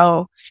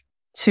PSL,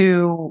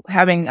 to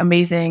having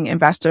amazing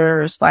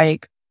investors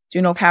like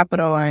Juno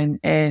Capital and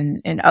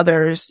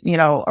others,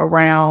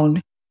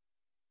 around,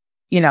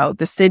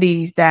 the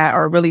cities that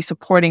are really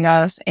supporting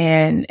us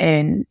and,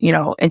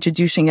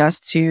 introducing us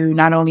to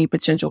not only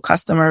potential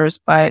customers,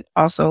 but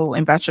also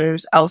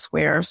investors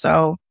elsewhere.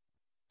 So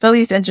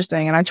Philly is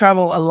interesting and I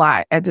travel a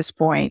lot at this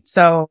point.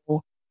 So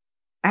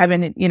I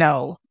haven't,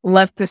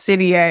 left the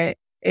city yet.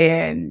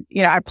 And,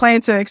 I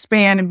plan to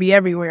expand and be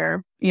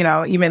everywhere,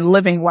 even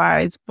living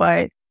wise,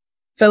 but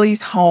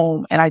Philly's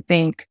home. And I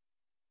think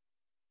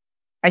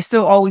I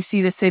still always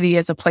see the city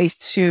as a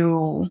place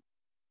to,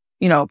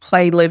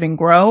 play, live, and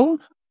grow.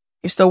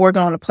 You're still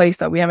working on a place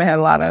that we haven't had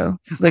a lot of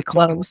good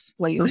clubs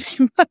lately.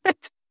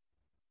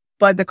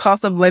 But the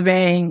cost of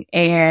living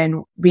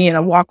and being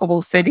a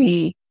walkable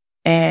city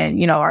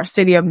And, our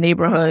city of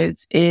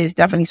neighborhoods is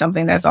definitely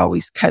something that's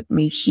always kept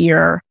me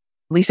here,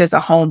 at least as a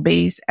home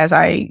base, as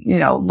I,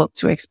 look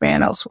to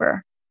expand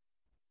elsewhere.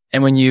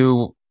 And when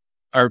you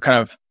are kind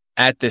of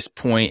at this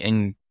point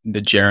in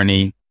the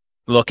journey,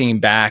 looking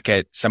back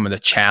at some of the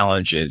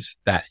challenges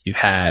that you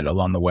had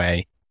along the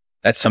way,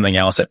 that's something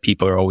else that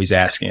people are always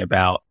asking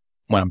about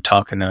when I'm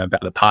talking to them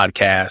about the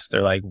podcast.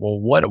 They're like, well,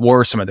 what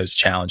were some of those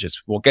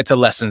challenges? We'll get to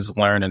lessons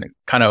learned and it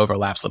kind of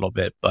overlaps a little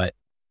bit. But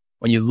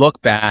when you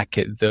look back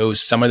at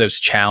some of those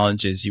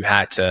challenges you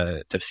had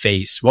to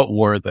face, what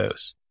were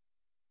those?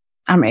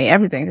 I mean,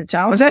 everything's a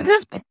challenge at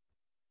this point.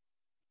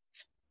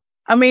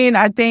 I mean,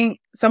 I think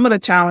some of the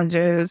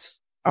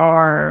challenges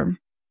are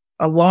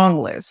a long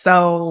list.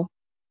 So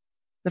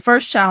the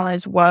first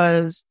challenge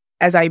was,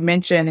 as I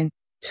mentioned,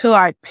 until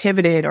I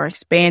pivoted or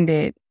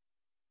expanded,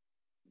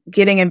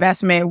 getting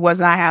investment was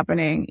not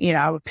happening.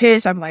 I would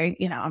pitch, I'm like,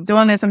 I'm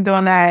doing this, I'm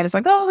doing that. It's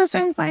like, oh, this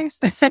seems nice.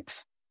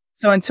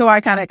 So until I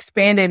kind of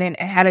expanded and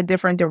had a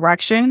different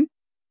direction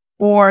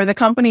for the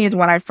company is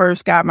when I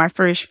first got my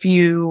first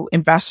few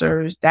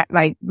investors that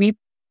we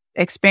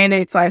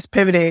expanded /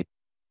 pivoted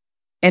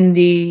in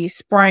the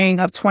spring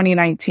of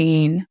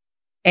 2019.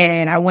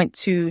 And I went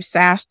to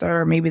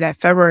SaaStr maybe that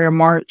February or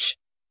March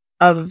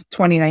of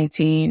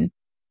 2019.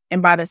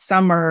 And by the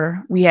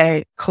summer, we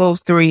had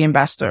closed 3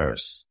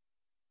 investors.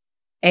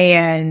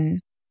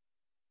 And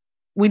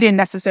we didn't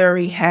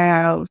necessarily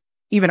have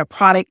even a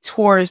product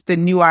towards the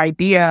new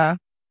idea,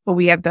 but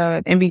we had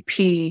the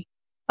MVP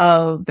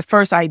of the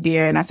first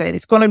idea. And I said,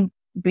 it's going to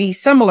be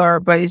similar,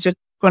 but it's just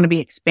going to be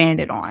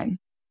expanded on.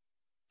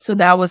 So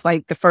that was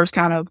like the first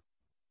kind of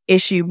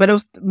issue, but it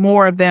was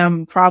more of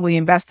them probably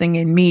investing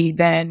in me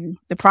than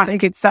the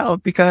product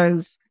itself,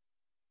 because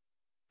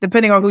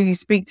depending on who you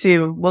speak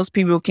to, most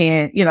people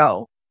can't,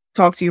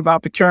 talk to you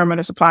about procurement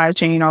or supply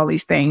chain, all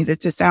these things. It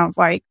just sounds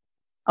like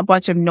a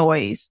bunch of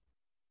noise.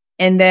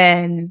 And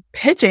then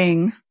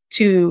pitching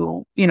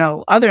to,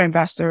 other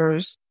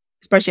investors,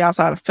 especially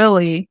outside of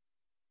Philly,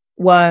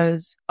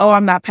 was, oh,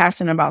 I'm not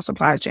passionate about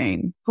supply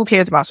chain. Who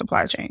cares about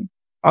supply chain?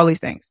 All these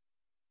things.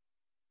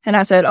 And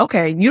I said,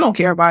 okay, you don't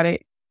care about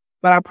it,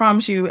 but I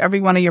promise you every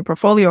one of your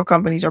portfolio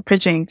companies are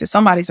pitching to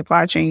somebody's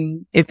supply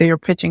chain if they are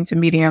pitching to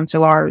medium to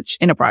large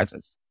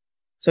enterprises.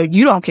 So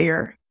you don't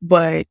care,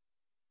 but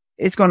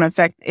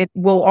it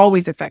will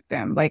always affect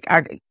them. Like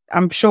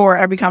I'm sure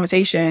every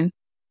conversation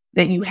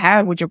that you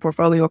have with your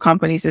portfolio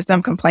companies is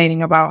them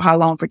complaining about how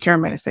long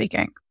procurement is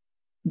taking.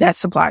 That's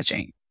supply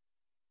chain.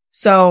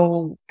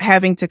 So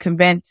having to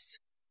convince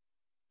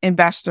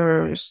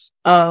investors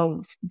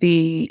of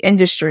the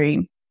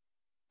industry,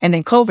 and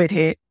then COVID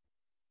hit,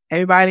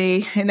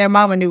 everybody and their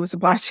mama knew what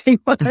supply chain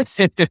was.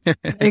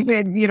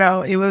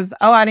 It was,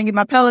 oh, I didn't get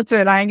my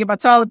Peloton, I didn't get my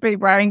toilet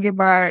paper, I didn't get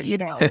my,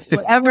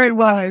 whatever it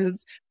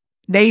was,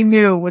 they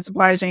knew what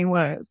supply chain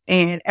was.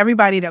 And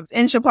everybody that was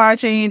in supply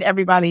chain,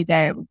 everybody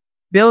that was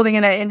building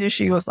in that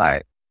industry was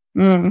like,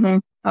 all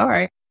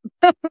right.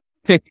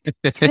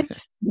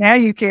 Now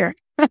you care.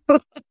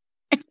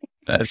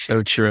 That's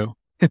so true.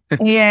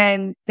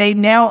 And they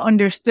now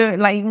understood,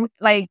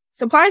 like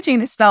supply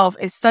chain itself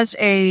is such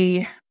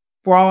a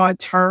broad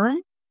term.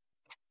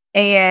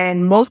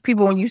 And most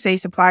people, when you say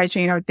supply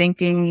chain, are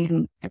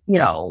thinking,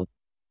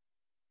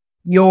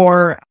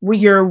 you're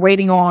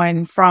waiting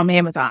on from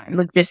Amazon,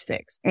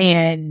 logistics,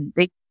 and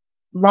they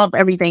lump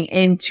everything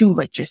into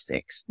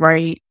logistics,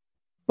 right?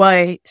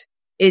 But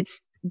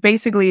it's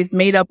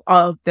made up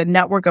of the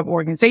network of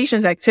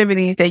organizations,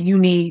 activities that you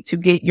need to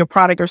get your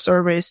product or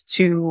service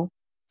to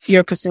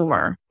your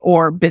consumer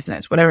or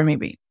business, whatever it may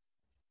be.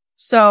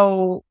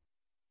 So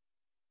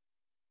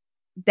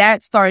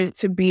that started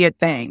to be a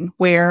thing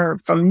where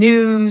from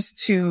news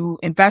to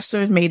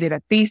investors made it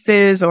a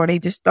thesis, or they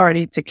just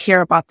started to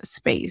care about the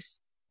space.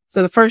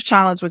 So the first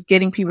challenge was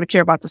getting people to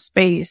care about the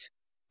space,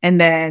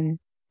 and then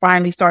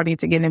finally starting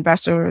to get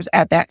investors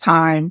at that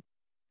time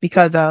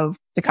because of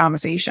the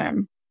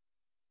conversation.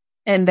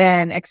 And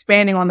then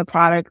expanding on the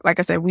product. Like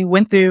I said,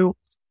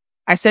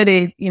 I said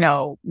it,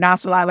 not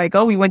to lie, like,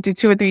 oh, we went through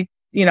 2 or 3,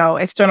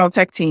 external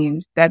tech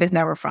teams. That is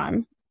never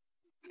fun.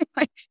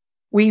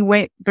 We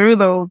went through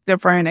those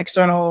different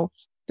external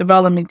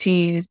development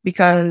teams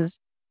because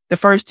the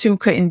first 2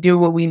 couldn't do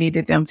what we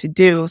needed them to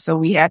do. So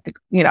we had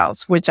to,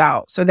 switch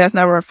out. So that's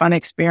never a fun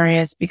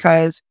experience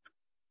because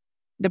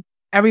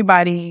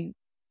everybody,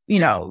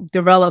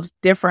 develops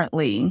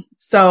differently.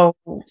 So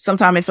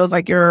sometimes it feels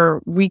like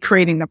you're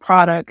recreating the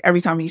product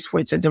every time you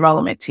switch a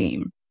development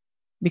team,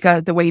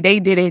 because the way they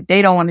did it,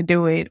 they don't want to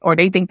do it, or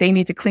they think they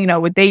need to clean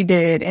up what they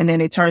did. And then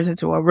it turns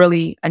into a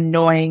really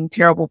annoying,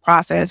 terrible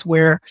process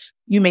where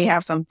you may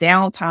have some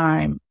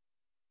downtime,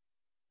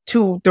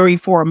 2, 3,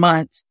 4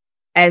 months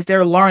as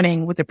they're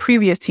learning what the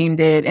previous team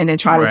did and then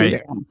try to do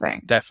their own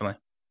thing. Definitely.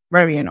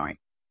 Very annoying.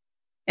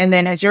 And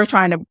then as you're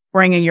trying to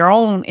bring in your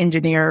own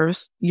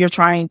engineers, you're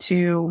trying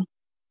to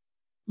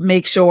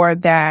make sure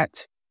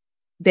that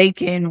they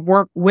can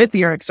work with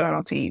your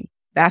external team.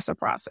 That's a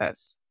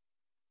process.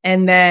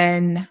 And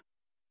then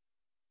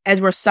as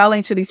we're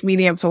selling to these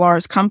medium to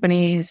large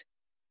companies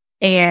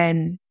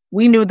and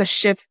we knew the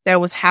shift that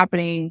was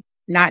happening,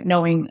 not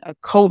knowing a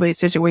COVID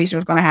situation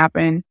was going to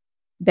happen,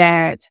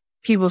 that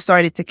people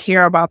started to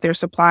care about their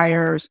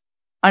suppliers,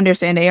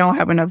 understand they don't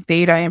have enough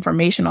data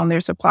information on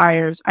their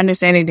suppliers,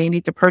 understanding they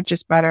need to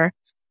purchase better,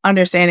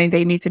 understanding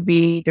they need to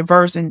be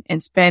diverse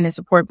and spend and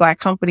support Black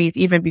companies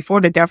even before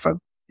the death of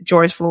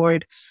George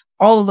Floyd.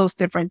 All of those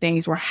different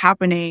things were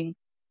happening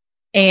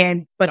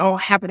but all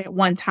happened at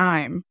one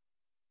time.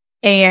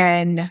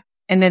 And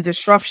then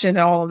disruption and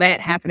all of that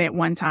happened at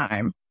one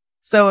time.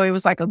 So it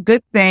was like a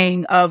good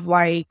thing of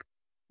like,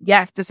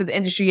 yes, this is the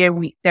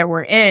industry that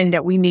we're in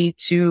that we need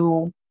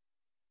to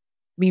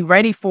be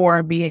ready for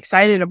and be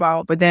excited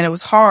about. But then it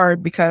was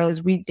hard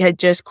because we had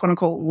just quote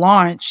unquote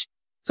launched.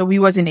 So we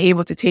wasn't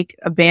able to take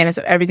advantage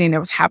of everything that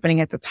was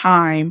happening at the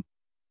time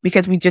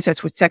because we just had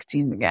switched sex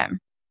team again.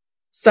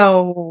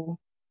 So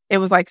it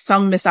was like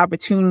some missed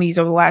opportunities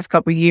over the last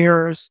couple of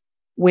years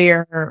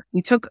where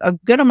we took a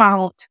good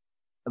amount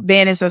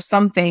advantage of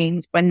some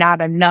things, but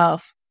not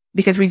enough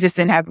because we just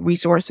didn't have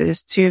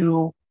resources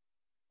to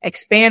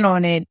expand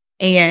on it.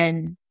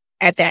 And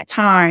at that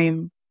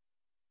time,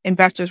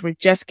 investors were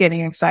just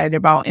getting excited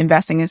about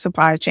investing in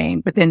supply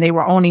chain, but then they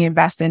were only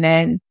investing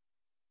in,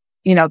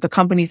 the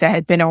companies that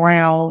had been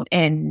around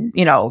and,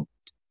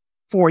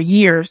 for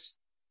years.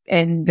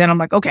 And then I'm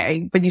like,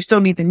 okay, but you still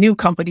need the new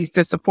companies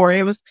to support.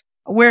 It was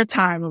a weird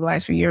time over the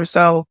last few years.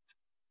 So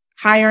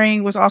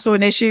hiring was also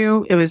an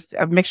issue. It was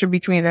a mixture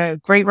between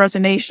the great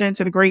resignation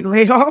to the great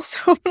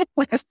layoffs over the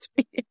last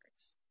 2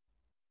 years.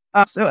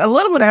 So a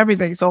little bit of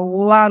everything. So a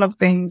lot of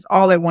things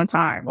all at one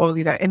time.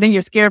 And then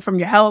you're scared from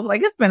your health.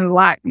 Like it's been a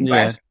lot.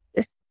 Yeah.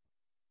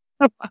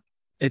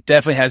 It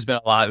definitely has been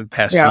a lot in the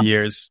past few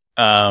years.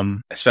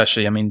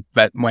 Especially,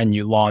 but when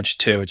you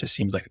launched too, it just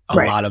seems like a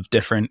lot of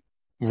different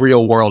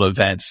real world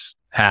events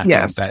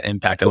happened that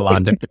impacted a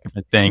lot of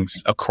different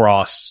things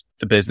across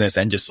the business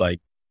and just like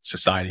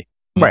society.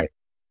 Right.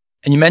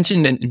 And you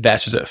mentioned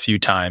investors a few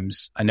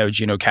times. I know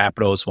Juno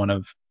Capital is one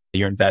of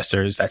your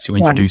investors. That's who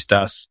introduced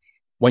us.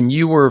 When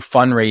you were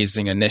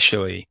fundraising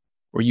initially,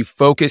 were you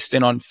focused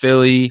in on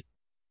Philly?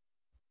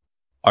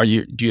 Do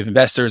you have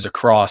investors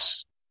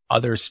across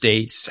other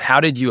states?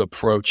 How did you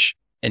approach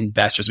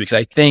investors? Because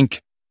I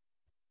think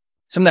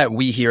something that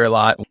we hear a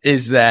lot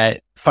is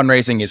that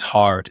fundraising is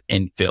hard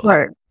in Philly.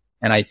 Right.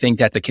 And I think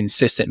that the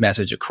consistent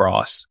message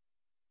across.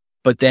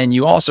 But then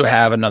you also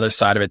have another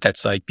side of it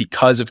that's like,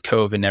 because of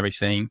COVID and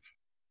everything,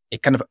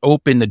 it kind of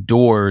opened the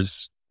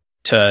doors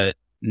to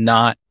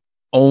not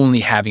only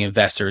having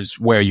investors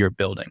where you're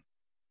building.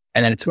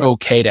 And then it's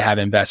okay to have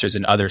investors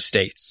in other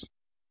states.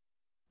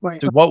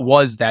 Right. So what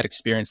was that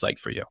experience like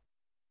for you?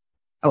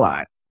 A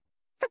lot.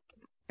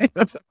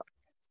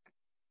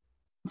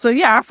 So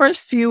our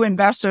first few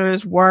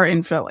investors were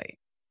in Philly.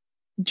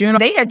 Juno,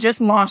 they had just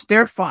launched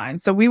their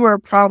fund. So we were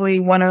probably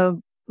one of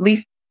at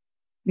least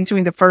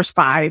between the first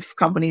 5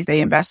 companies they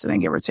invested in,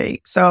 give or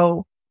take.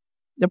 So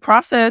the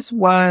process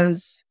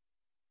was,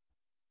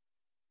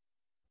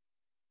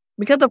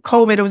 because of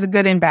COVID, it was a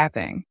good and bad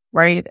thing,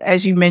 right?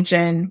 As you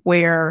mentioned,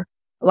 where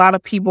a lot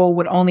of people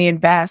would only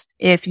invest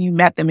if you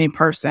met them in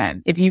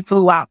person. If you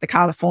flew out to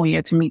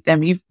California to meet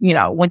them, you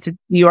went to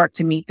New York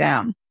to meet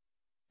them.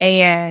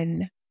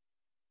 And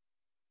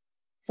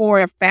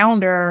for a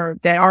founder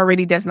that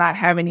already does not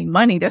have any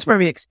money, that's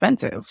very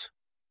expensive.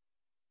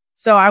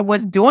 So I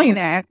was doing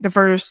that the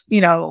first,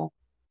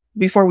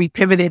 before we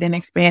pivoted and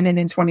expanded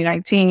in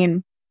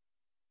 2019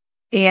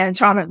 and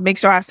trying to make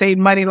sure I saved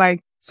money,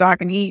 like, so I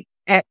can eat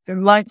at the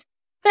lunch,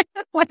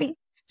 like,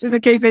 just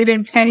in case they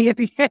didn't pay at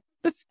the end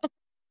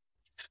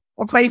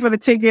or pay for the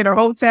ticket or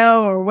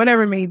hotel or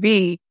whatever it may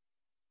be.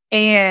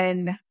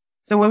 And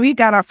so when we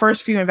got our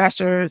first few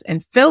investors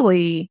in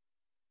Philly,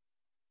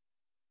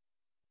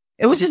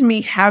 it was just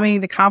me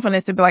having the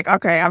confidence to be like,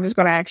 okay, I'm just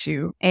going to ask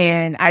you.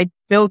 And I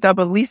built up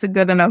at least a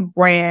good enough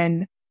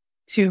brand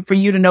for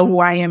you to know who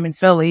I am in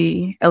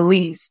Philly, at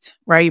least,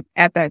 right?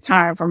 At that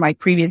time, from my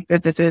previous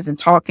businesses and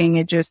talking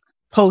and just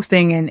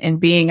posting and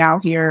being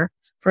out here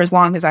for as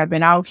long as I've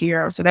been out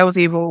here. So that was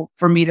able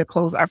for me to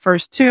close our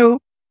first 2.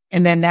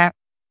 And then that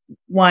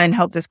one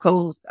helped us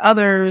close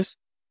others.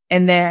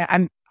 And then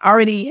I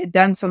already had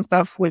done some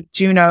stuff with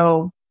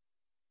Juno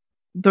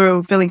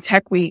through Philly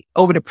Tech Week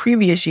over the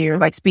previous year,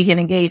 like speaking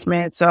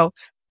engagement. So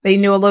they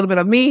knew a little bit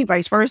of me,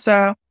 vice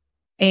versa.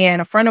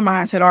 And a friend of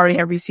mine had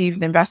already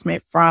received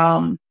investment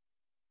from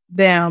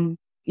them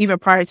even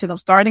prior to them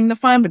starting the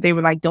fund, but they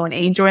were like doing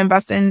angel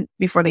investing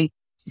before they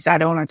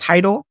decided on a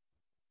title.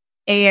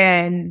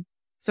 And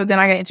so then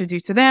I got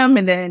introduced to them,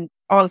 and then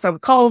all the stuff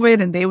with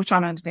COVID, and they were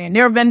trying to understand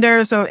their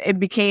vendor. So it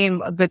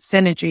became a good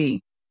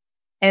synergy.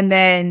 And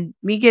then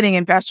me getting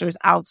investors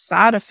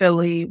outside of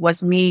Philly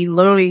was me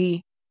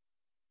literally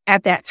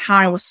at that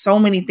time with so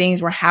many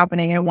things were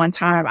happening at one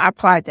time. I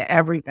applied to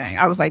everything.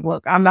 I was like,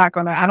 look, I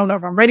don't know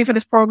if I'm ready for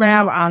this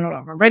program. I don't know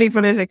if I'm ready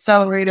for this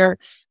accelerator.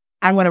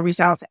 I'm going to reach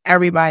out to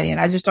everybody. And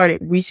I just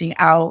started reaching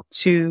out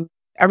to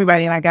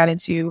everybody. And I got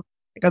into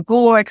like a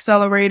Google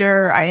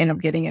accelerator. I ended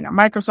up getting in a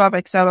Microsoft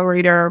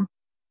accelerator.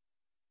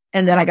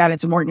 And then I got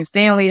into Morgan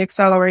Stanley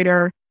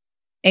accelerator.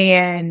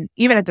 And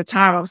even at the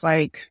time, I was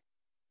like,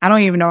 I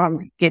don't even know how I'm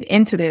going to get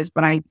into this,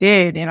 but I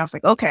did. And I was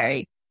like,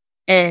 okay.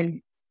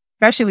 And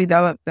especially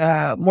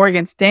the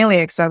Morgan Stanley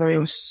accelerator, it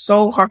was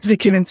so hard to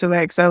get into the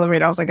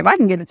accelerator. I was like, if I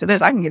can get into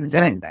this, I can get into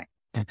anything.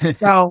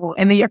 So,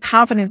 and then your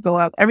confidence go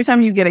up every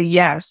time you get a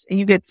yes, and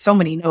you get so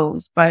many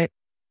no's, but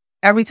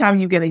every time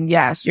you get a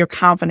yes, your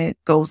confidence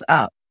goes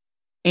up,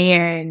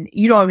 and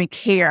you don't even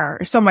care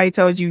if somebody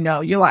tells you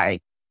no. You're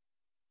like,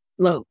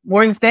 look,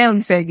 Morgan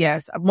Stanley said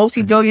yes. A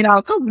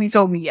multi-billion-dollar company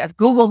told me yes.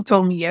 Google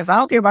told me yes. I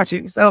don't care about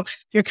you. So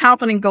your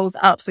confidence goes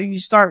up. So you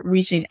start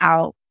reaching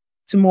out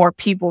to more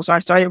people. So I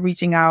started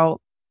reaching out.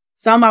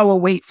 Some I would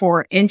wait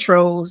for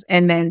intros,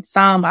 and then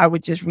some I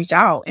would just reach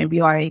out and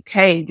be like,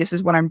 hey, this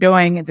is what I'm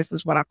doing, and this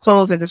is what I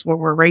closed, and this is what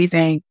we're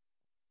raising.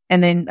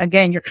 And then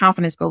again, your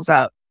confidence goes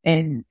up.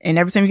 And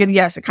every time you get a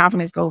yes, your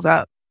confidence goes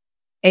up.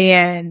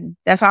 And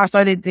that's how I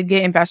started to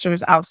get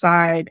investors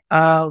outside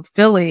of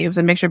Philly. It was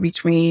a mixture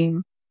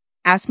between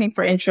asking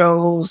for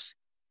intros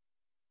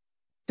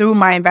through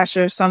my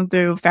investors, some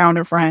through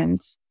founder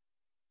friends,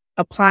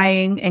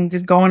 applying and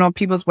just going on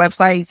people's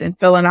websites and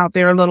filling out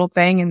their little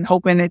thing and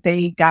hoping that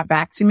they got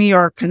back to me,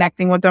 or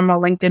connecting with them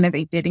on LinkedIn if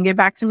they didn't get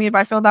back to me if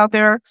I filled out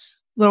their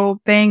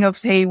little thing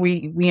of, hey,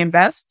 we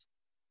invest.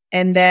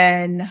 And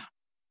then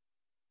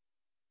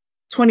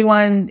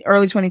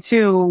early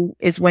 22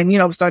 is when,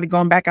 we started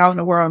going back out in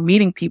the world and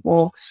meeting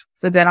people.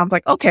 So then I'm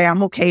like, okay,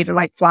 I'm okay to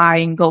like fly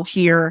and go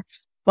here,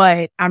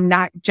 but I'm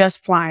not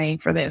just flying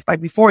for this.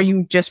 Like before,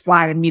 you just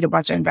fly to meet a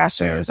bunch of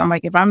investors. I'm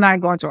like, if I'm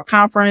not going to a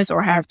conference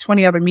or have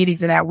 20 other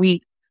meetings in that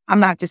week, I'm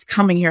not just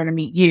coming here to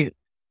meet you.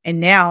 And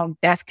now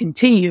that's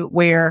continued,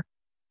 where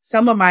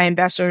some of my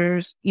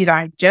investors either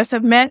I just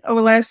have met over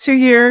the last 2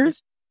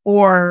 years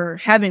or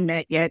haven't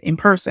met yet in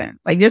person.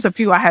 Like there's a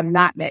few I have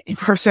not met in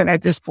person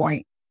at this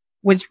point,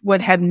 which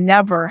would have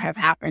never have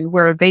happened,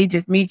 where they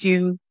just meet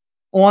you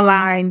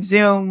online,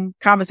 Zoom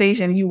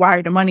conversation, you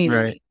wire the money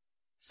to me.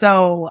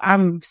 So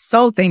I'm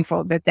so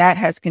thankful that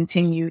has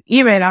continued.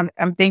 Even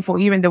I'm thankful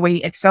even the way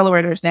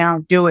accelerators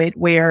now do it,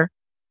 where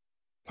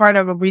part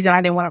of the reason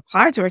I didn't want to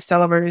apply to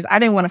accelerators, I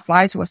didn't want to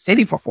fly to a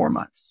city for 4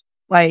 months.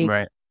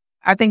 Like,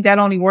 I think that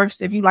only works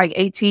if you like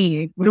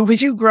 18.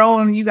 But you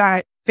grown, you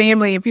got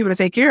family and people to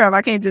take care of.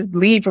 I can't just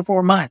leave for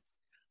 4 months.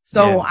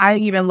 So I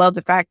even love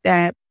the fact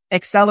that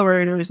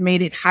accelerators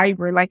made it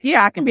hybrid. Like,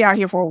 yeah, I can be out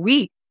here for a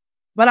week,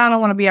 but I don't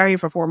want to be out here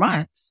for 4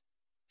 months.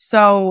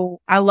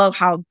 So I love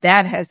how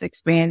that has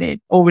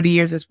expanded over the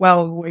years as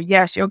well, where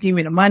yes, you'll give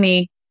me the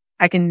money.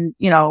 I can,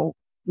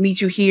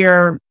 meet you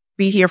here,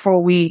 be here for a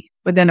week,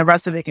 but then the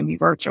rest of it can be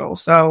virtual.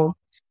 So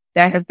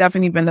that has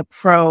definitely been the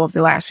pro of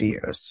the last few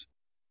years.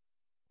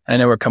 I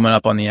know we're coming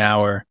up on the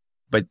hour,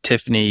 but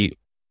Tiffanie,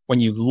 when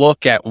you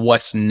look at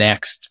what's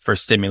next for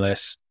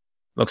Stimulus,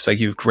 looks like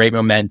you have great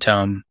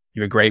momentum.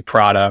 You have a great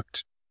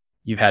product.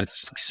 You've had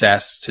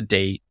success to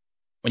date.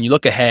 When you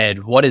look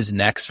ahead, what is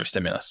next for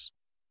Stimulus?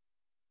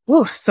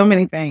 Ooh, so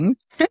many things.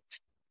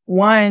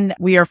 One,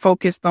 we are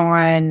focused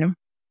on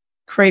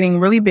creating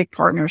really big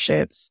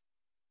partnerships.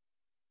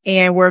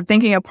 And we're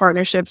thinking of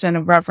partnerships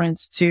in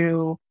reference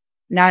to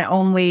not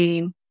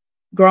only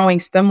growing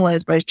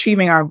Stimulus, but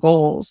achieving our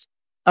goals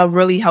of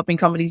really helping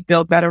companies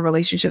build better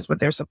relationships with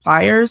their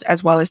suppliers,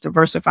 as well as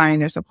diversifying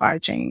their supply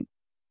chain.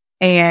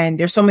 And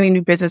there's so many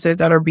new businesses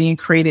that are being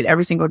created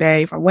every single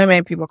day from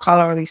women, people of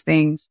color, all these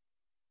things.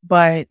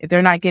 But if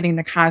they're not getting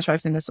the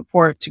contracts and the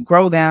support to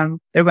grow them,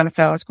 they're going to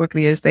fail as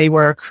quickly as they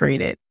were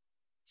created.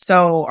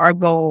 So our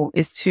goal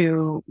is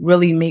to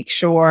really make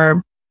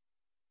sure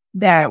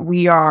that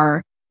we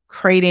are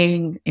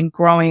creating and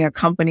growing a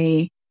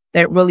company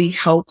that really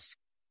helps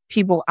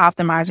people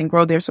optimize and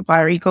grow their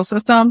supplier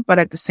ecosystem, but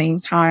at the same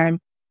time,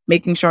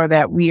 making sure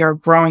that we are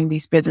growing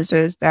these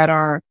businesses that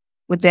are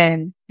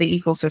within the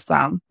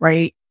ecosystem,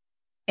 right?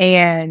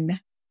 And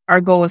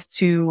our goal is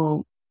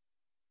to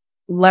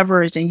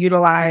leverage and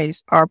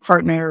utilize our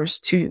partners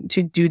to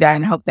do that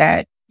and help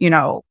that,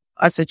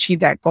 us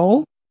achieve that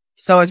goal.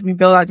 So as we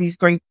build out these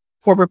great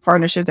corporate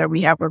partnerships that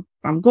we have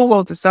from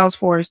Google to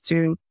Salesforce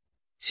to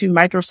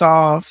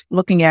Microsoft,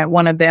 looking at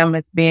one of them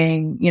as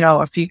being,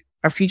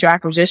 a future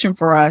acquisition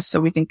for us,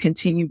 so we can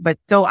continue, but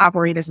still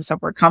operate as a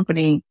separate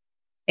company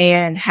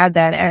and have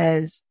that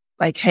as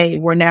like, hey,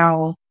 we're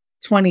now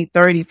 20,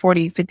 30,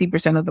 40,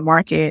 50% of the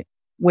market,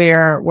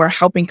 where we're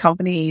helping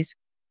companies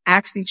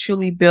actually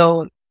truly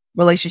build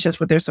relationships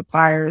with their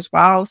suppliers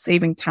while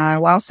saving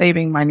time, while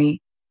saving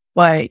money,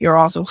 but you're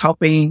also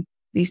helping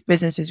these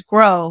businesses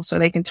grow so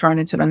they can turn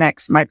into the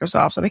next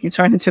Microsoft, so they can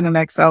turn into the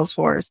next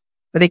Salesforce,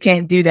 but they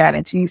can't do that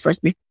until you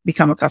first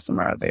become a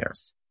customer of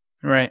theirs.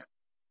 Right.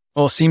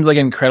 Well, it seems like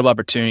an incredible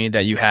opportunity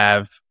that you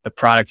have. The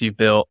product you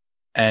built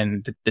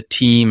and the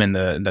team and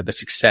the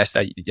success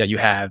that you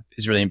have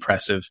is really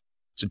impressive.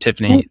 So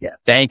Tiffanie,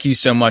 Thank you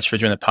so much for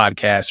joining the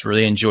podcast.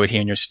 Really enjoyed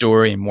hearing your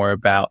story and more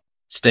about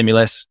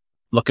Stimulus.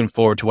 Looking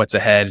forward to what's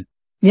ahead.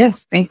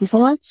 Yes. Thank you so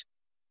much.